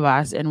some of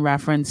us in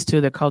reference to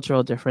the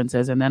cultural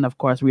differences. And then, of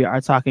course, we are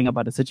talking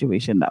about a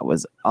situation that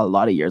was a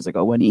lot of years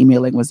ago when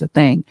emailing was a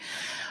thing.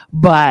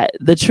 But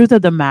the truth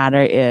of the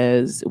matter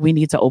is we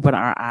need to open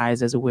our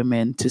eyes as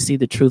women to see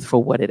the truth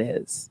for what it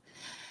is.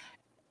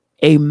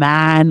 A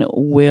man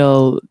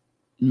will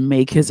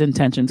make his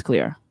intentions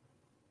clear.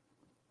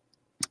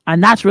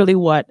 And that's really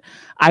what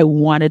I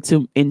wanted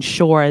to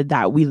ensure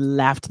that we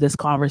left this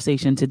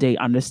conversation today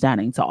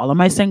understanding. To all of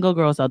my single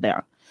girls out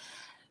there,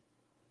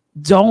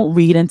 don't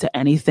read into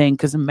anything,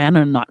 because men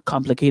are not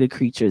complicated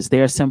creatures.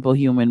 They are simple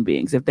human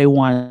beings. If they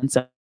want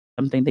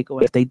something, they go.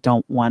 If they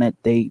don't want it,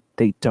 they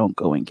don't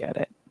go and get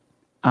it.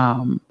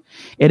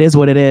 It is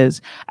what it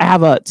is. I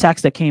have a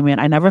text that came in.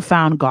 I never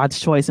found God's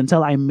choice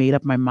until I made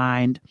up my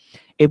mind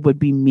it would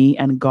be me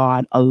and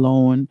God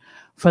alone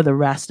for the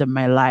rest of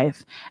my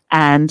life.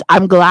 And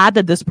I'm glad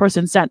that this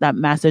person sent that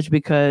message,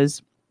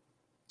 because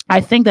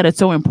I think that it's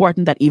so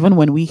important that even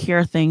when we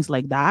hear things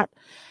like that,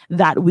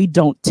 that we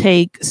don't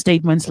take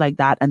statements like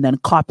that and then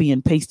copy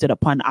and paste it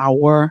upon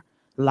our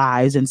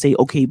lives and say,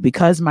 okay,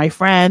 because my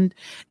friend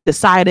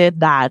decided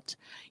that,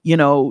 you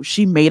know,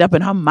 she made up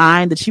in her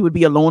mind that she would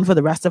be alone for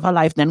the rest of her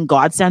life, then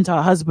God sent her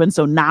a husband.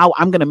 So now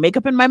I'm going to make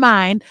up in my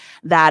mind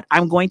that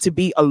I'm going to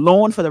be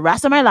alone for the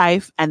rest of my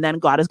life, and then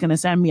God is going to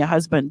send me a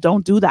husband.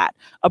 Don't do that.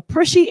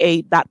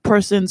 Appreciate that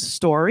person's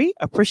story.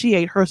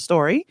 Appreciate her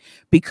story,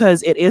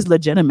 because it is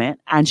legitimate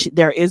and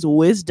there is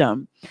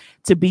wisdom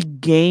to be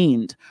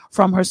gained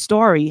from her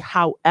story.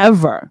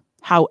 However,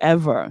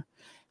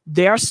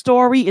 their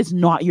story is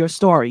not your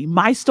story.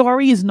 My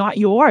story is not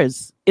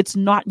yours. It's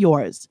not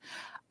yours.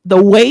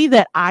 The way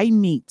that I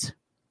meet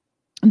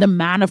the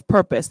man of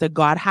purpose that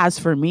God has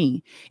for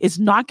me is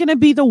not going to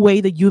be the way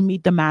that you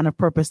meet the man of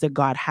purpose that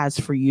God has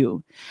for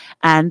you.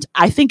 And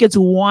I think it's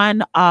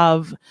one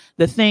of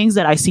the things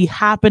that I see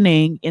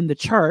happening in the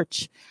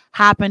church,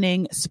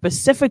 happening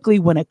specifically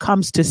when it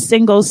comes to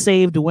single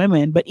saved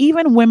women, but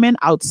even women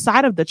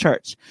outside of the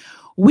church.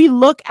 We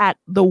look at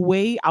the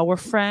way our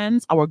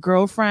friends, our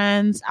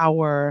girlfriends,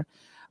 our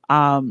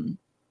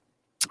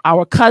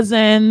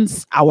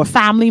cousins, our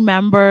family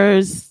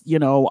members, you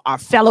know, our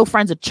fellow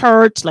friends at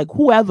church, like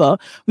whoever,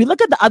 we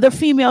look at the other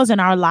females in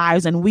our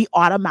lives and we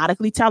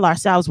automatically tell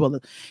ourselves, well,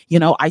 you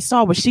know, I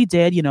saw what she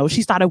did. You know,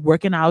 she started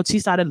working out, she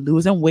started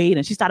losing weight,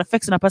 and she started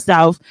fixing up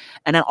herself.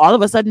 And then all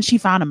of a sudden she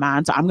found a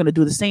man. So I'm going to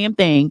do the same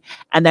thing.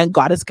 And then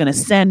God is going to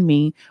send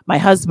me my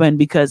husband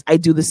because I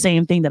do the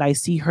same thing that I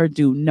see her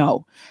do.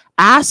 No.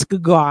 Ask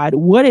God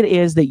what it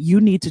is that you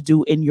need to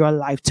do in your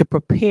life to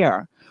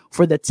prepare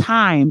for the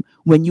time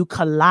when you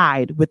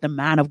collide with the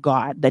man of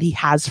God that he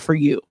has for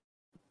you.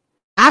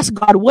 Ask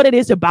God what it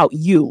is about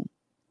you.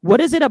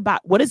 What is it about?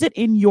 What is it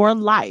in your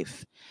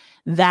life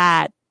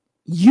that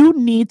you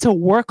need to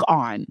work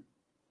on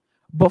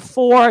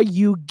before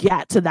you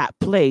get to that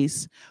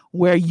place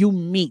where you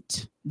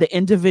meet the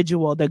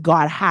individual that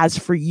God has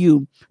for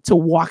you to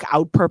walk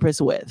out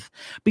purpose with?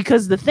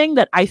 Because the thing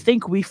that I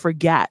think we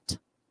forget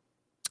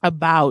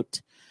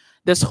about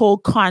this whole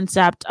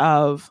concept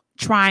of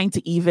trying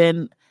to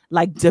even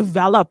like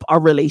develop a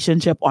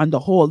relationship on the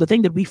whole, the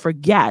thing that we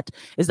forget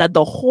is that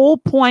the whole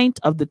point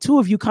of the two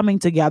of you coming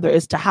together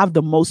is to have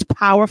the most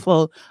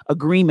powerful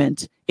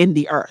agreement in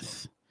the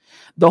earth.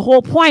 The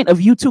whole point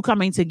of you two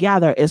coming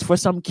together is for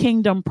some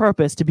kingdom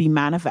purpose to be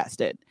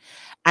manifested.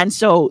 And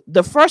so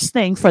the first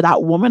thing for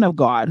that woman of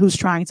God who's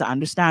trying to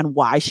understand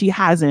why she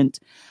hasn't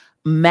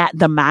met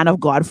the man of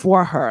God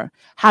for her,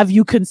 have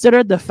you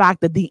considered the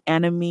fact that the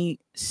enemy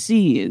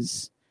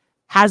sees,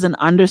 has an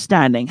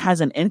understanding,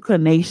 has an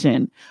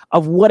inclination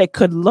of what it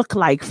could look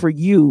like for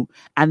you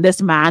and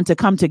this man to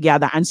come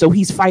together? And so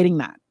he's fighting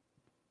that.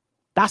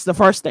 That's the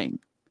first thing.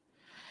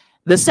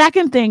 The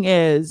second thing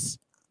is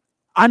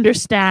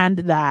understand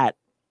that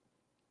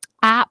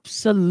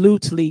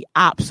absolutely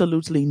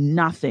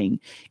nothing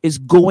is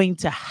going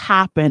to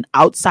happen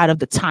outside of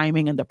the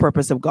timing and the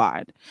purpose of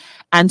God.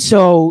 And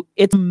so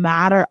it's a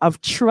matter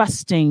of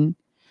trusting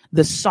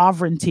the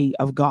sovereignty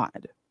of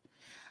God.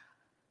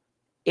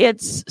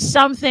 It's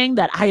something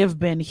that I have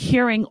been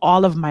hearing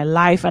all of my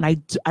life.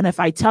 And if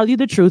I tell you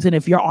the truth, and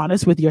if you're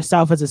honest with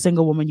yourself as a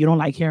single woman, you don't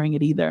like hearing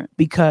it either,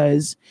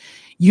 because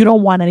you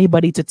don't want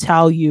anybody to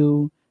tell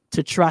you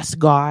to trust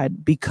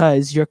God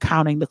because you're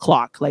counting the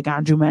clock. Like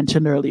Andrew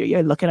mentioned earlier,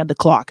 you're looking at the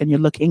clock and you're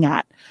looking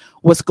at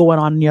what's going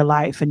on in your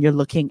life, and you're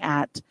looking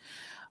at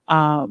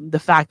the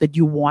fact that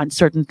you want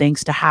certain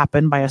things to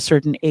happen by a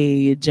certain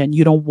age, and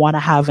you don't want to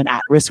have an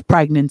at-risk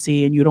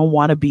pregnancy, and you don't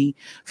want to be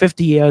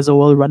 50 years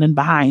old running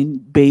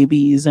behind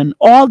babies, and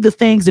all the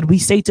things that we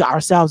say to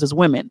ourselves as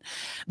women.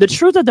 The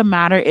truth of the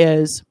matter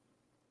is,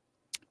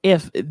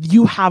 if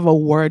you have a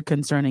word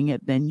concerning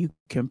it, then you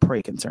can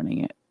pray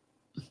concerning it.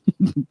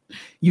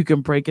 You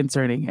can pray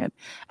concerning it.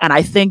 And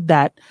I think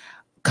that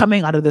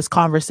coming out of this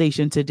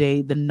conversation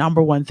today, the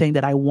number one thing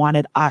that I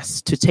wanted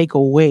us to take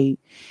away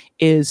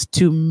is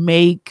to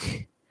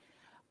make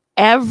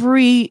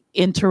every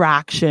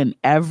interaction,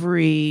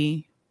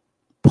 every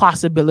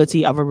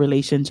possibility of a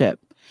relationship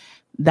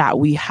that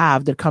we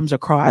have that comes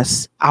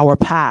across our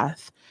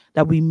path,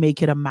 that we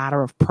make it a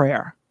matter of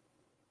prayer.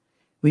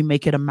 We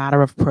make it a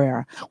matter of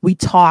prayer. We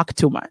talk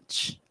too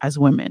much as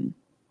women.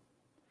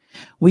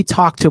 We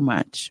talk too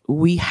much.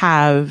 We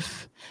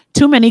have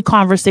too many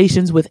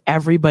conversations with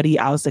everybody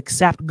else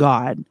except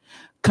God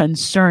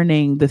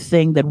concerning the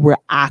thing that we're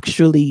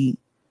actually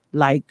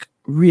like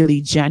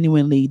really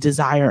genuinely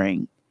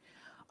desiring.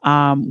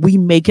 We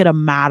make it a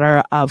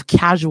matter of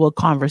casual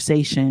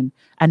conversation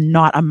and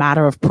not a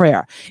matter of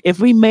prayer. If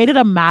we made it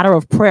a matter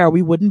of prayer,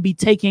 we wouldn't be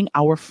taking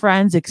our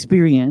friend's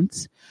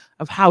experience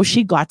of how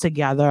she got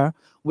together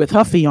with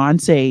her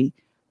fiance,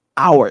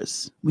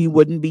 ours. We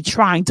wouldn't be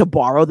trying to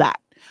borrow that.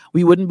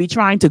 We wouldn't be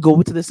trying to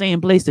go to the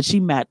same place that she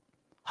met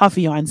her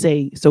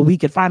fiance so we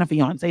could find a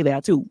fiance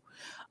there too.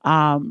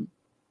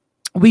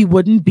 We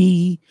wouldn't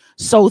be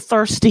so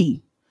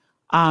thirsty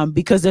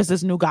because there's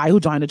this new guy who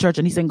joined the church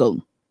and he's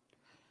single.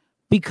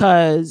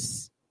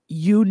 Because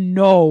you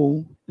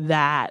know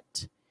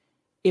that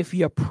if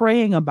you're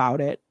praying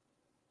about it,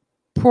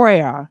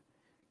 prayer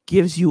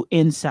gives you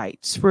insight,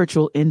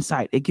 spiritual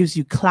insight. It gives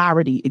you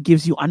clarity. It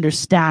gives you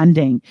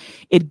understanding.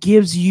 It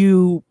gives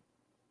you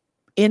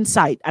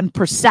insight and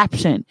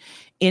perception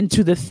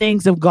into the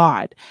things of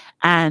God.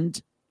 And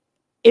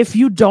if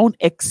you don't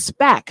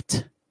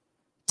expect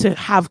to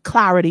have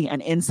clarity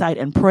and insight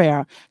and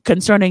prayer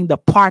concerning the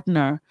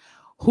partner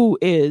who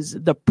is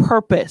the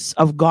purpose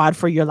of God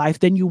for your life,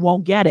 then you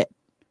won't get it.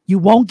 You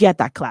won't get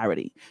that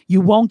clarity. You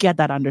won't get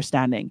that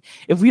understanding.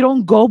 If we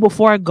don't go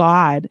before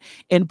God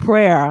in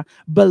prayer,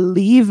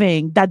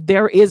 believing that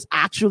there is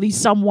actually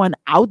someone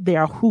out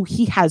there who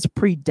he has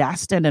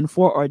predestined and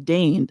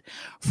foreordained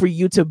for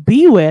you to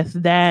be with,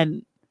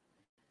 then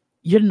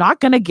you're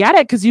not going to get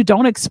it because you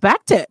don't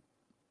expect it.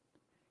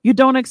 You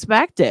don't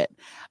expect it.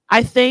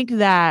 I think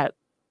that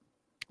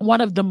one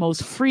of the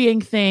most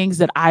freeing things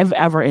that I've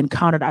ever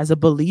encountered as a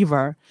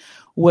believer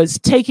was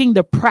taking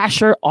the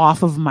pressure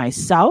off of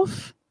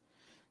myself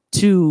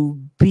to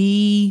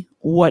be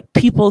what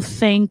people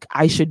think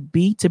I should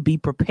be to be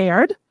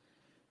prepared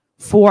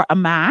for a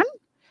man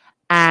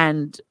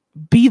and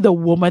be the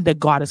woman that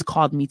God has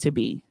called me to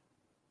be.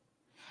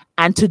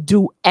 And to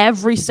do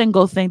every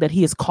single thing that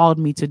he has called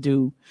me to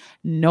do,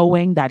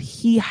 knowing that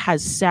he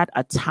has set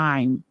a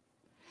time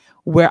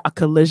where a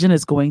collision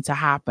is going to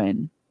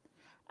happen.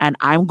 And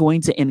I'm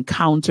going to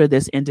encounter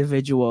this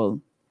individual.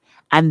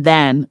 And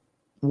then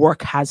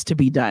work has to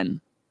be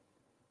done.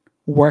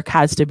 Work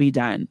has to be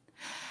done.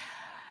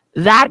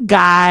 That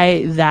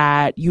guy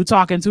that you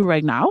talking to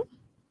right now,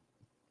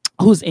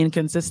 who's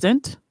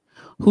inconsistent,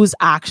 whose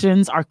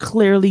actions are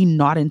clearly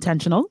not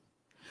intentional,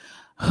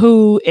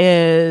 who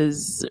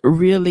is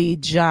really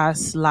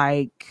just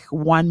like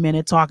 1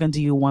 minute talking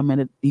to you, 1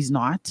 minute he's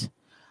not,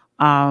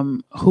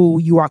 who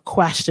you are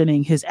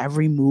questioning his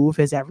every move,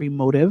 his every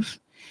motive.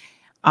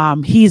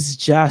 He's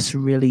just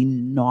really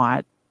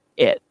not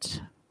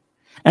it.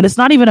 And it's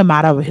not even a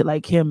matter of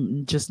like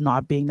him just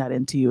not being that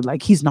into you.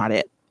 Like he's not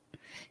it.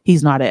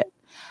 He's not it.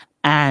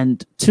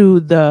 And to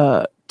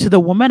the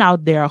woman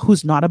out there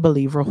who's not a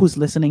believer, who's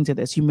listening to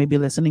this, you may be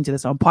listening to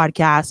this on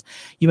podcasts.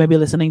 You may be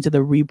listening to the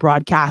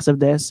rebroadcast of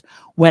this.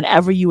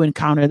 Whenever you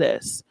encounter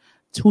this,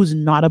 who's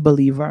not a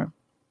believer,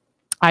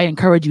 I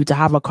encourage you to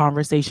have a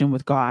conversation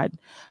with God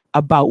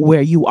about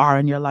where you are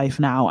in your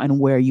life now and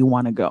where you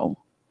want to go.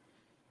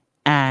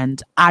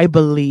 And I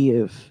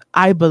believe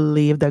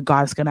that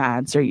God's going to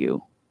answer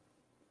you.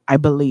 I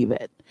believe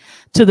it.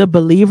 To the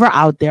believer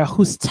out there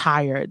who's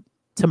tired,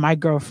 to my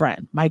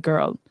girlfriend, my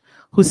girl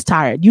who's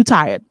tired. You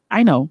tired.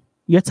 I know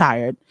you're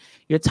tired.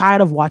 You're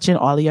tired of watching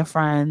all of your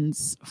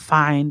friends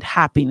find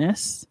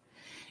happiness.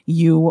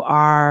 You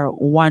are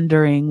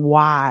wondering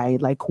why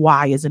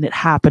isn't it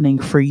happening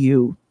for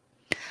you?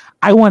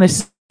 I want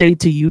to say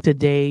to you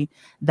today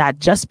that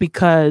just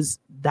because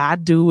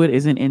that dude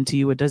isn't into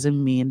you, it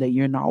doesn't mean that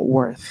you're not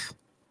worth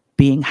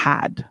being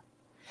had.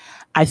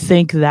 I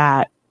think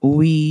that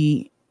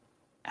we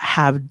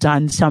have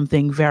done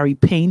something very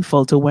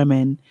painful to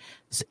women,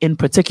 in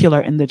particular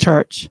in the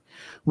church.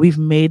 We've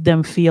made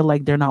them feel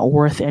like they're not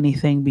worth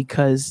anything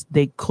because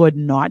they could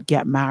not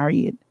get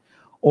married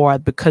or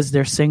because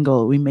they're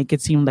single. We make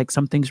it seem like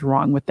something's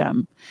wrong with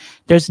them.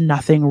 There's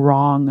nothing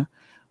wrong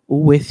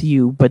with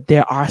you, but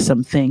there are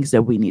some things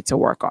that we need to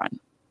work on.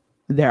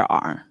 There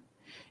are.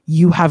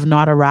 You have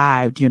not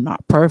arrived. You're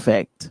not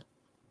perfect.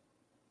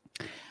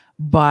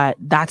 But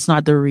that's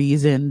not the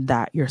reason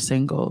that you're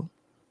single.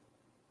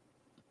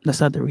 That's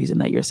not the reason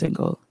that you're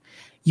single.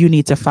 You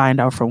need to find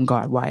out from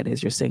God why it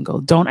is you're single.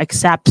 Don't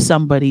accept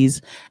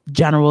somebody's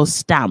general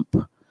stamp,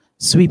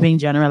 sweeping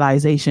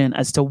generalization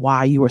as to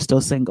why you are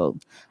still single.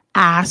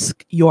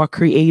 Ask your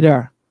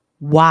creator,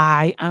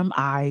 why am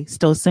I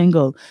still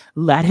single?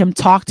 Let him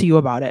talk to you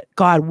about it.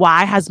 God,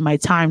 why has my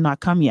time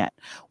not come yet?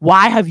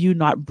 Why have you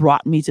not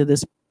brought me to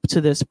this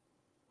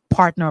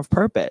partner of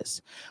purpose?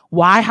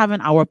 Why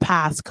haven't our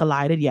paths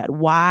collided yet?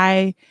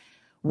 Why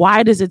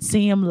does it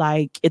seem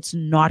like it's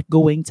not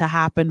going to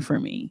happen for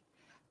me?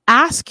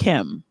 Ask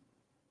him.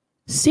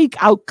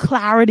 Seek out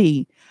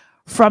clarity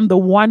from the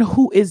one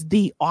who is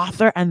the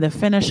author and the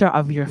finisher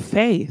of your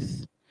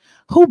faith,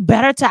 Who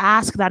better to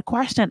ask that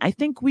question? I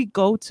think we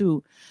go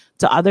to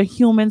other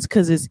humans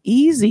because it's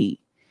easy.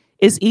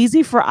 It's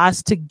easy for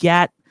us to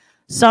get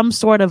some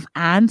sort of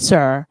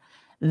answer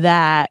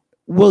that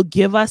will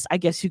give us, I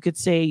guess you could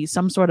say,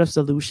 some sort of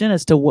solution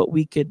as to what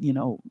we could,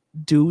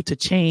 do to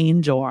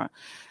change or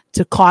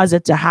to cause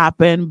it to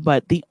happen.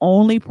 But the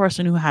only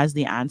person who has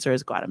the answer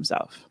is God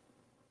himself.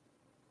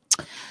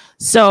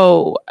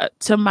 So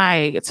to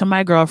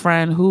my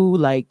girlfriend who,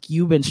 like,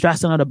 you've been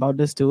stressing out about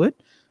this, do it.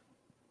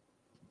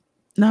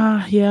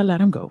 Let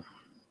him go.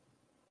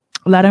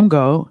 Let him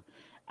go.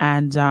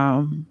 And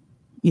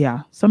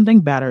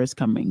something better is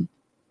coming.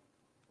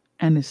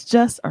 And it's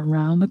just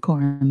around the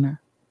corner.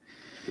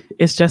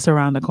 It's just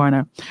around the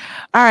corner.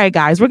 All right,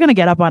 guys, we're going to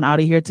get up on out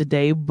of here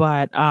today.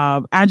 But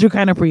Andrew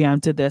kind of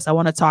preempted this. I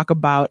want to talk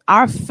about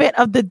our fit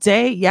of the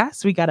day.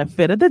 Yes, we got a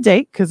fit of the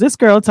day because it's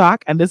Girl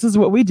Talk and this is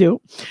what we do.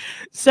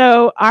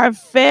 So our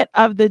fit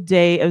of the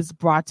day is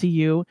brought to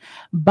you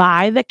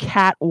by the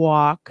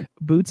Catwalk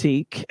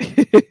Boutique.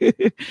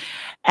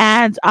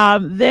 And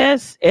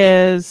this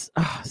is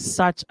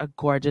such a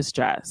gorgeous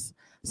dress.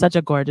 Such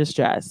a gorgeous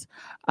dress.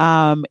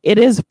 It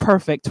is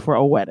perfect for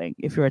a wedding.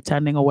 If you're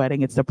attending a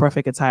wedding, it's the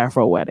perfect attire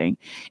for a wedding.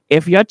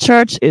 If your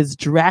church is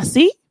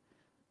dressy,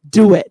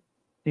 do it.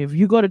 If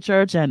you go to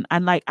church and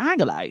like, I ain't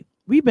gonna lie,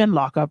 we've been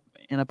locked up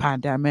in a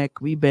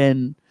pandemic. We've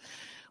been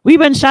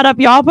shut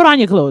up. Y'all put on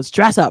your clothes,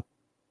 dress up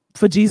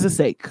for Jesus'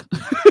 sake.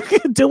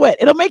 Do it.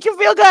 It'll make you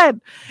feel good.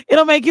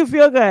 It'll make you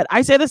feel good.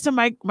 I say this to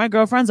my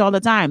girlfriends all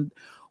the time.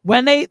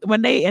 When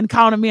they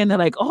encounter me and they're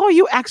like, oh,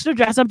 you extra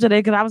dressed up today?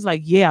 Because I was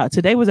like, yeah,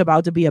 today was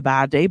about to be a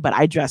bad day, but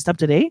I dressed up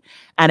today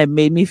and it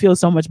made me feel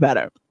so much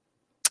better.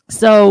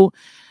 So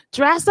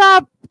dress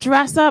up.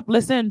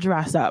 Listen,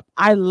 dress up.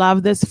 I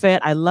love this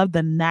fit. I love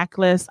the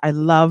necklace. I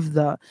love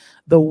the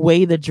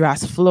way the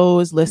dress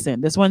flows.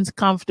 Listen, this one's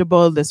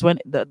comfortable. This one,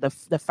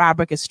 the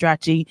fabric is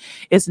stretchy.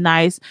 It's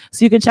nice.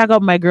 So you can check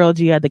out my girl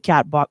G at the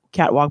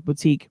Catwalk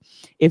Boutique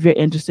if you're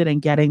interested in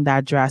getting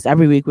that dress.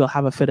 Every week we'll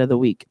have a fit of the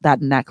week.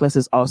 That necklace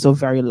is also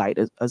very light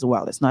as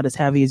well. It's not as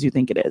heavy as you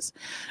think it is.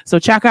 So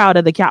check her out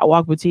at the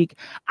Catwalk Boutique.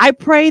 I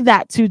pray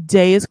that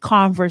today's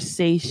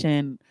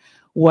conversation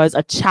was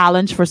a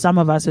challenge for some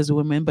of us as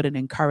women, but an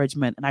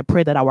encouragement. And I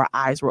pray that our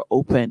eyes were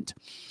opened.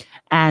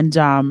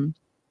 And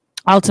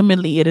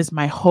ultimately, it is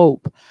my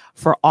hope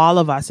for all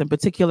of us, in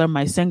particular,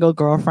 my single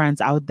girlfriends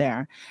out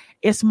there.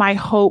 It's my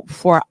hope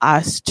for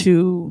us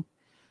to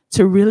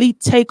really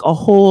take a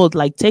hold,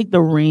 like take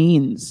the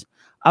reins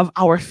of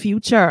our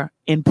future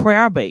in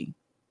prayer, babe.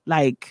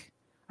 Like,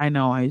 I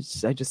know I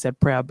just said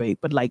prayer, babe,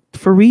 but like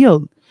for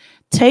real,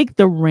 take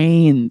the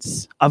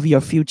reins of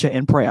your future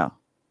in prayer.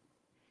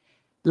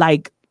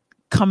 Like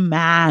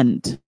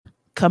command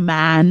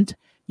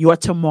your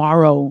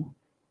tomorrow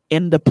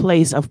in the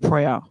place of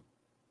prayer.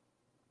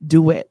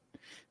 Do it.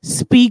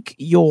 Speak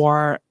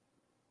your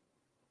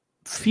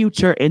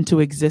future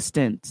into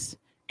existence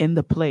in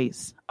the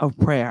place of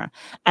prayer,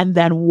 and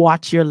then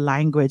watch your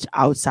language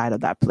outside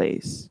of that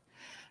place.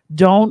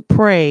 Don't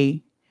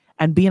pray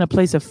and be in a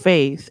place of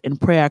faith in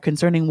prayer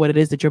concerning what it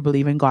is that you're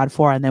believing God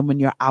for. And then when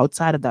you're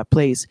outside of that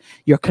place,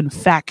 your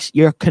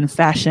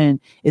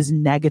confession is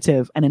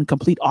negative and in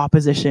complete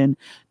opposition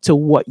to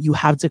what you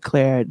have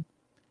declared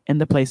in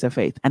the place of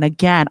faith. And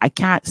again, I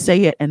can't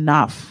say it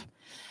enough.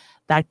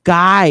 That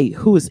guy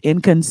who is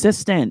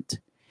inconsistent,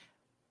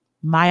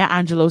 Maya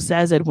Angelou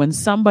says it, when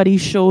somebody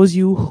shows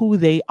you who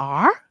they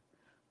are,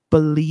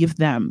 believe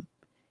them.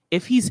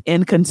 If he's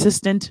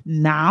inconsistent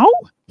now,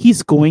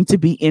 he's going to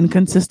be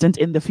inconsistent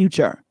in the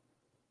future.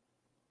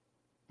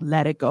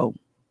 Let it go.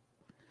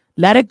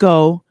 Let it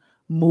go.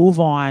 Move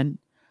on.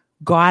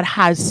 God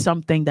has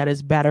something that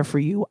is better for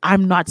you.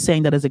 I'm not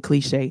saying that as a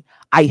cliche.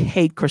 I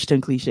hate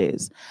Christian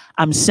cliches.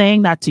 I'm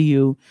saying that to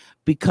you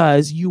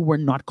because you were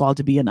not called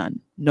to be a nun.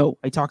 No,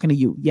 I'm talking to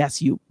you.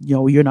 Yes, you.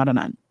 No, you're not a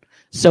nun.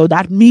 So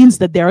that means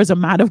that there is a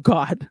man of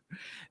God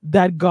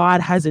that God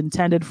has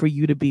intended for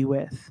you to be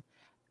with.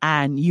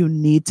 And you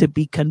need to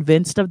be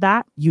convinced of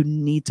that. You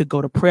need to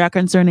go to prayer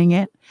concerning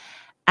it.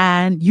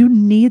 And you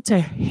need to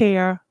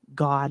hear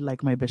God,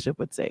 like my bishop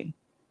would say.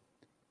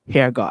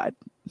 Hear God.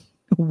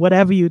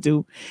 Whatever you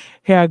do,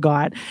 hear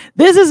God.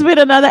 This has been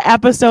another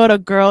episode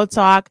of Girl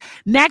Talk.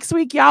 Next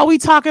week, y'all, we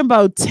talking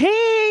about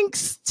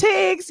tinks.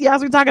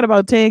 Yes, we're talking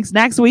about tinks.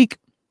 Next week,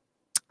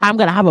 I'm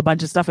going to have a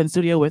bunch of stuff in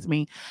studio with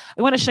me.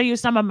 I want to show you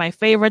some of my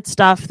favorite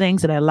stuff,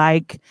 things that I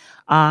like,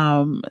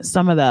 some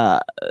of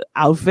the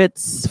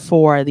outfits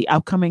for the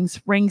upcoming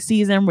spring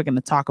season. We're going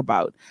to talk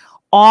about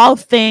all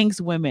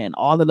things women,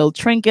 all the little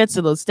trinkets,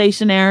 the little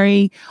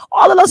stationery,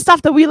 all the little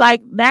stuff that we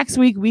like. Next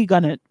week, we're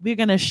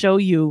gonna show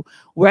you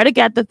where to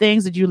get the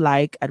things that you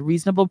like at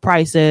reasonable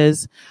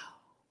prices,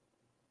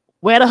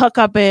 where the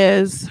hookup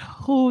is,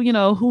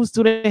 who's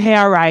do the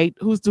hair right,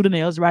 who's do the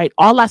nails right,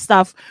 all that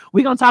stuff.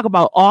 We're going to talk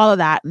about all of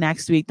that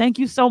next week. Thank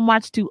you so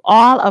much to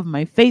all of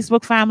my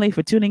Facebook family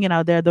for tuning in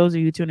out there. Those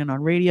of you tuning in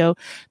on radio,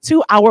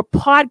 to our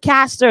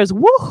podcasters.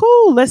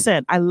 Woohoo!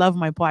 Listen, I love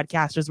my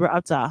podcasters. We're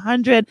up to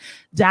 100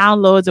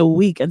 downloads a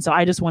week. And so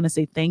I just want to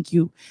say thank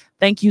you.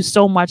 Thank you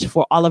so much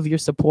for all of your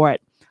support.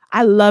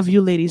 I love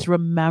you, ladies.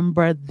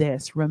 Remember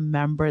this.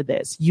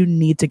 You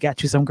need to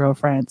get you some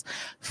girlfriends.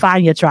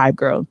 Find your tribe,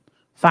 girl.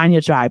 Find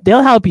your tribe.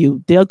 They'll help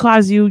you. They'll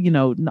cause you,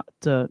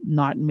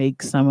 not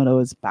make some of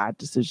those bad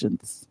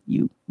decisions.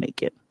 You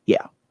make it.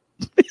 Yeah.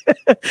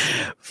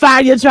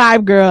 Find your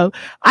tribe, girl.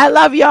 I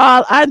love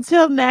y'all.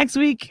 Until next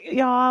week,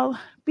 y'all.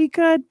 Be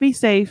good. Be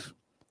safe.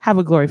 Have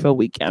a glorious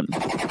weekend.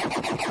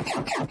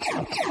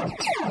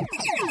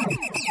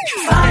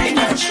 Find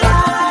your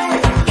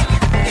tribe.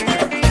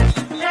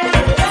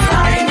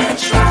 Find your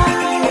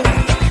tribe.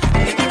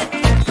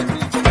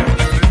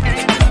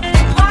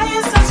 Why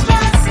you so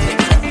stressed?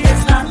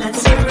 It's not that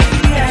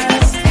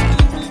serious.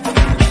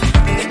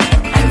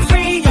 And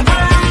free your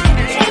mind.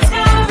 It's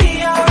gonna be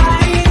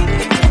alright.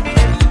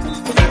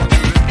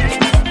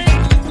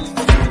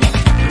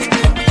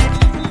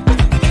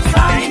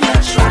 Find your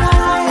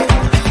tribe.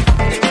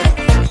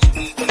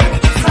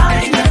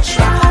 Find your tribe. Find your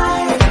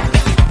tribe.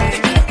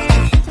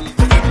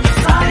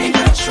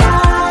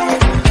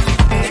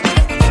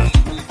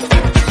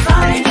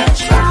 Find your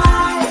tribe.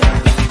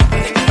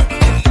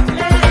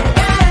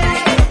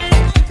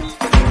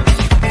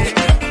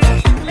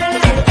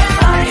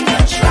 Find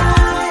your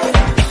tribe.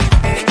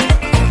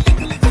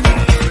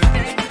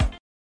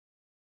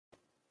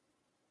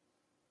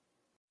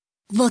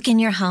 Look in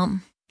your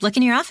home. Look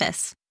in your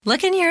office.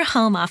 Look in your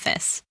home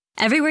office.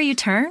 Everywhere you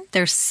turn,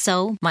 there's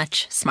so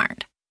much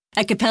smart.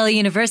 At Capella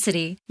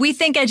University, we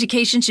think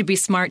education should be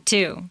smart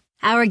too.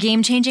 Our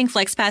game-changing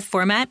FlexPath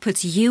format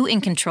puts you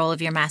in control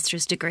of your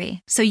master's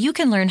degree, so you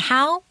can learn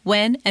how,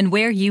 when, and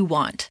where you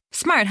want.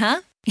 Smart,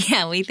 huh?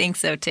 Yeah, we think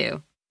so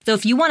too. So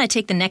if you want to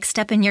take the next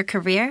step in your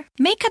career,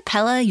 make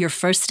Capella your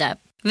first step.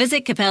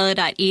 Visit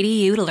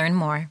capella.edu to learn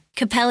more.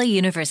 Capella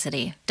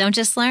University. Don't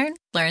just learn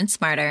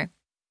smarter.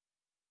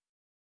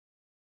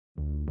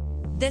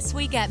 This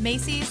week at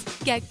Macy's,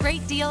 get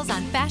great deals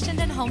on fashion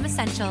and home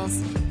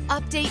essentials.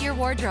 Update your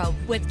wardrobe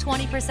with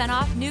 20%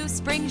 off new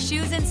spring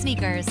shoes and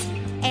sneakers.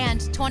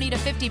 And 20 to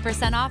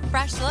 50% off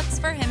fresh looks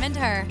for him and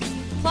her.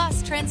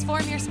 Plus,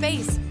 transform your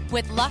space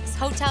with Luxe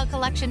Hotel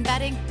Collection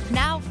bedding,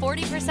 now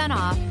 40%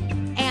 off.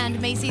 And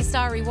Macy's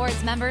Star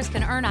Rewards members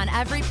can earn on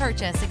every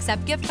purchase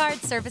except gift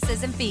cards,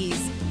 services, and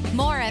fees.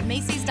 More at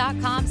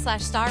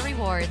Macys.com/Star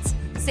Rewards.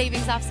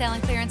 Savings off sale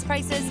and clearance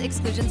prices,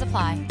 exclusions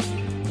apply.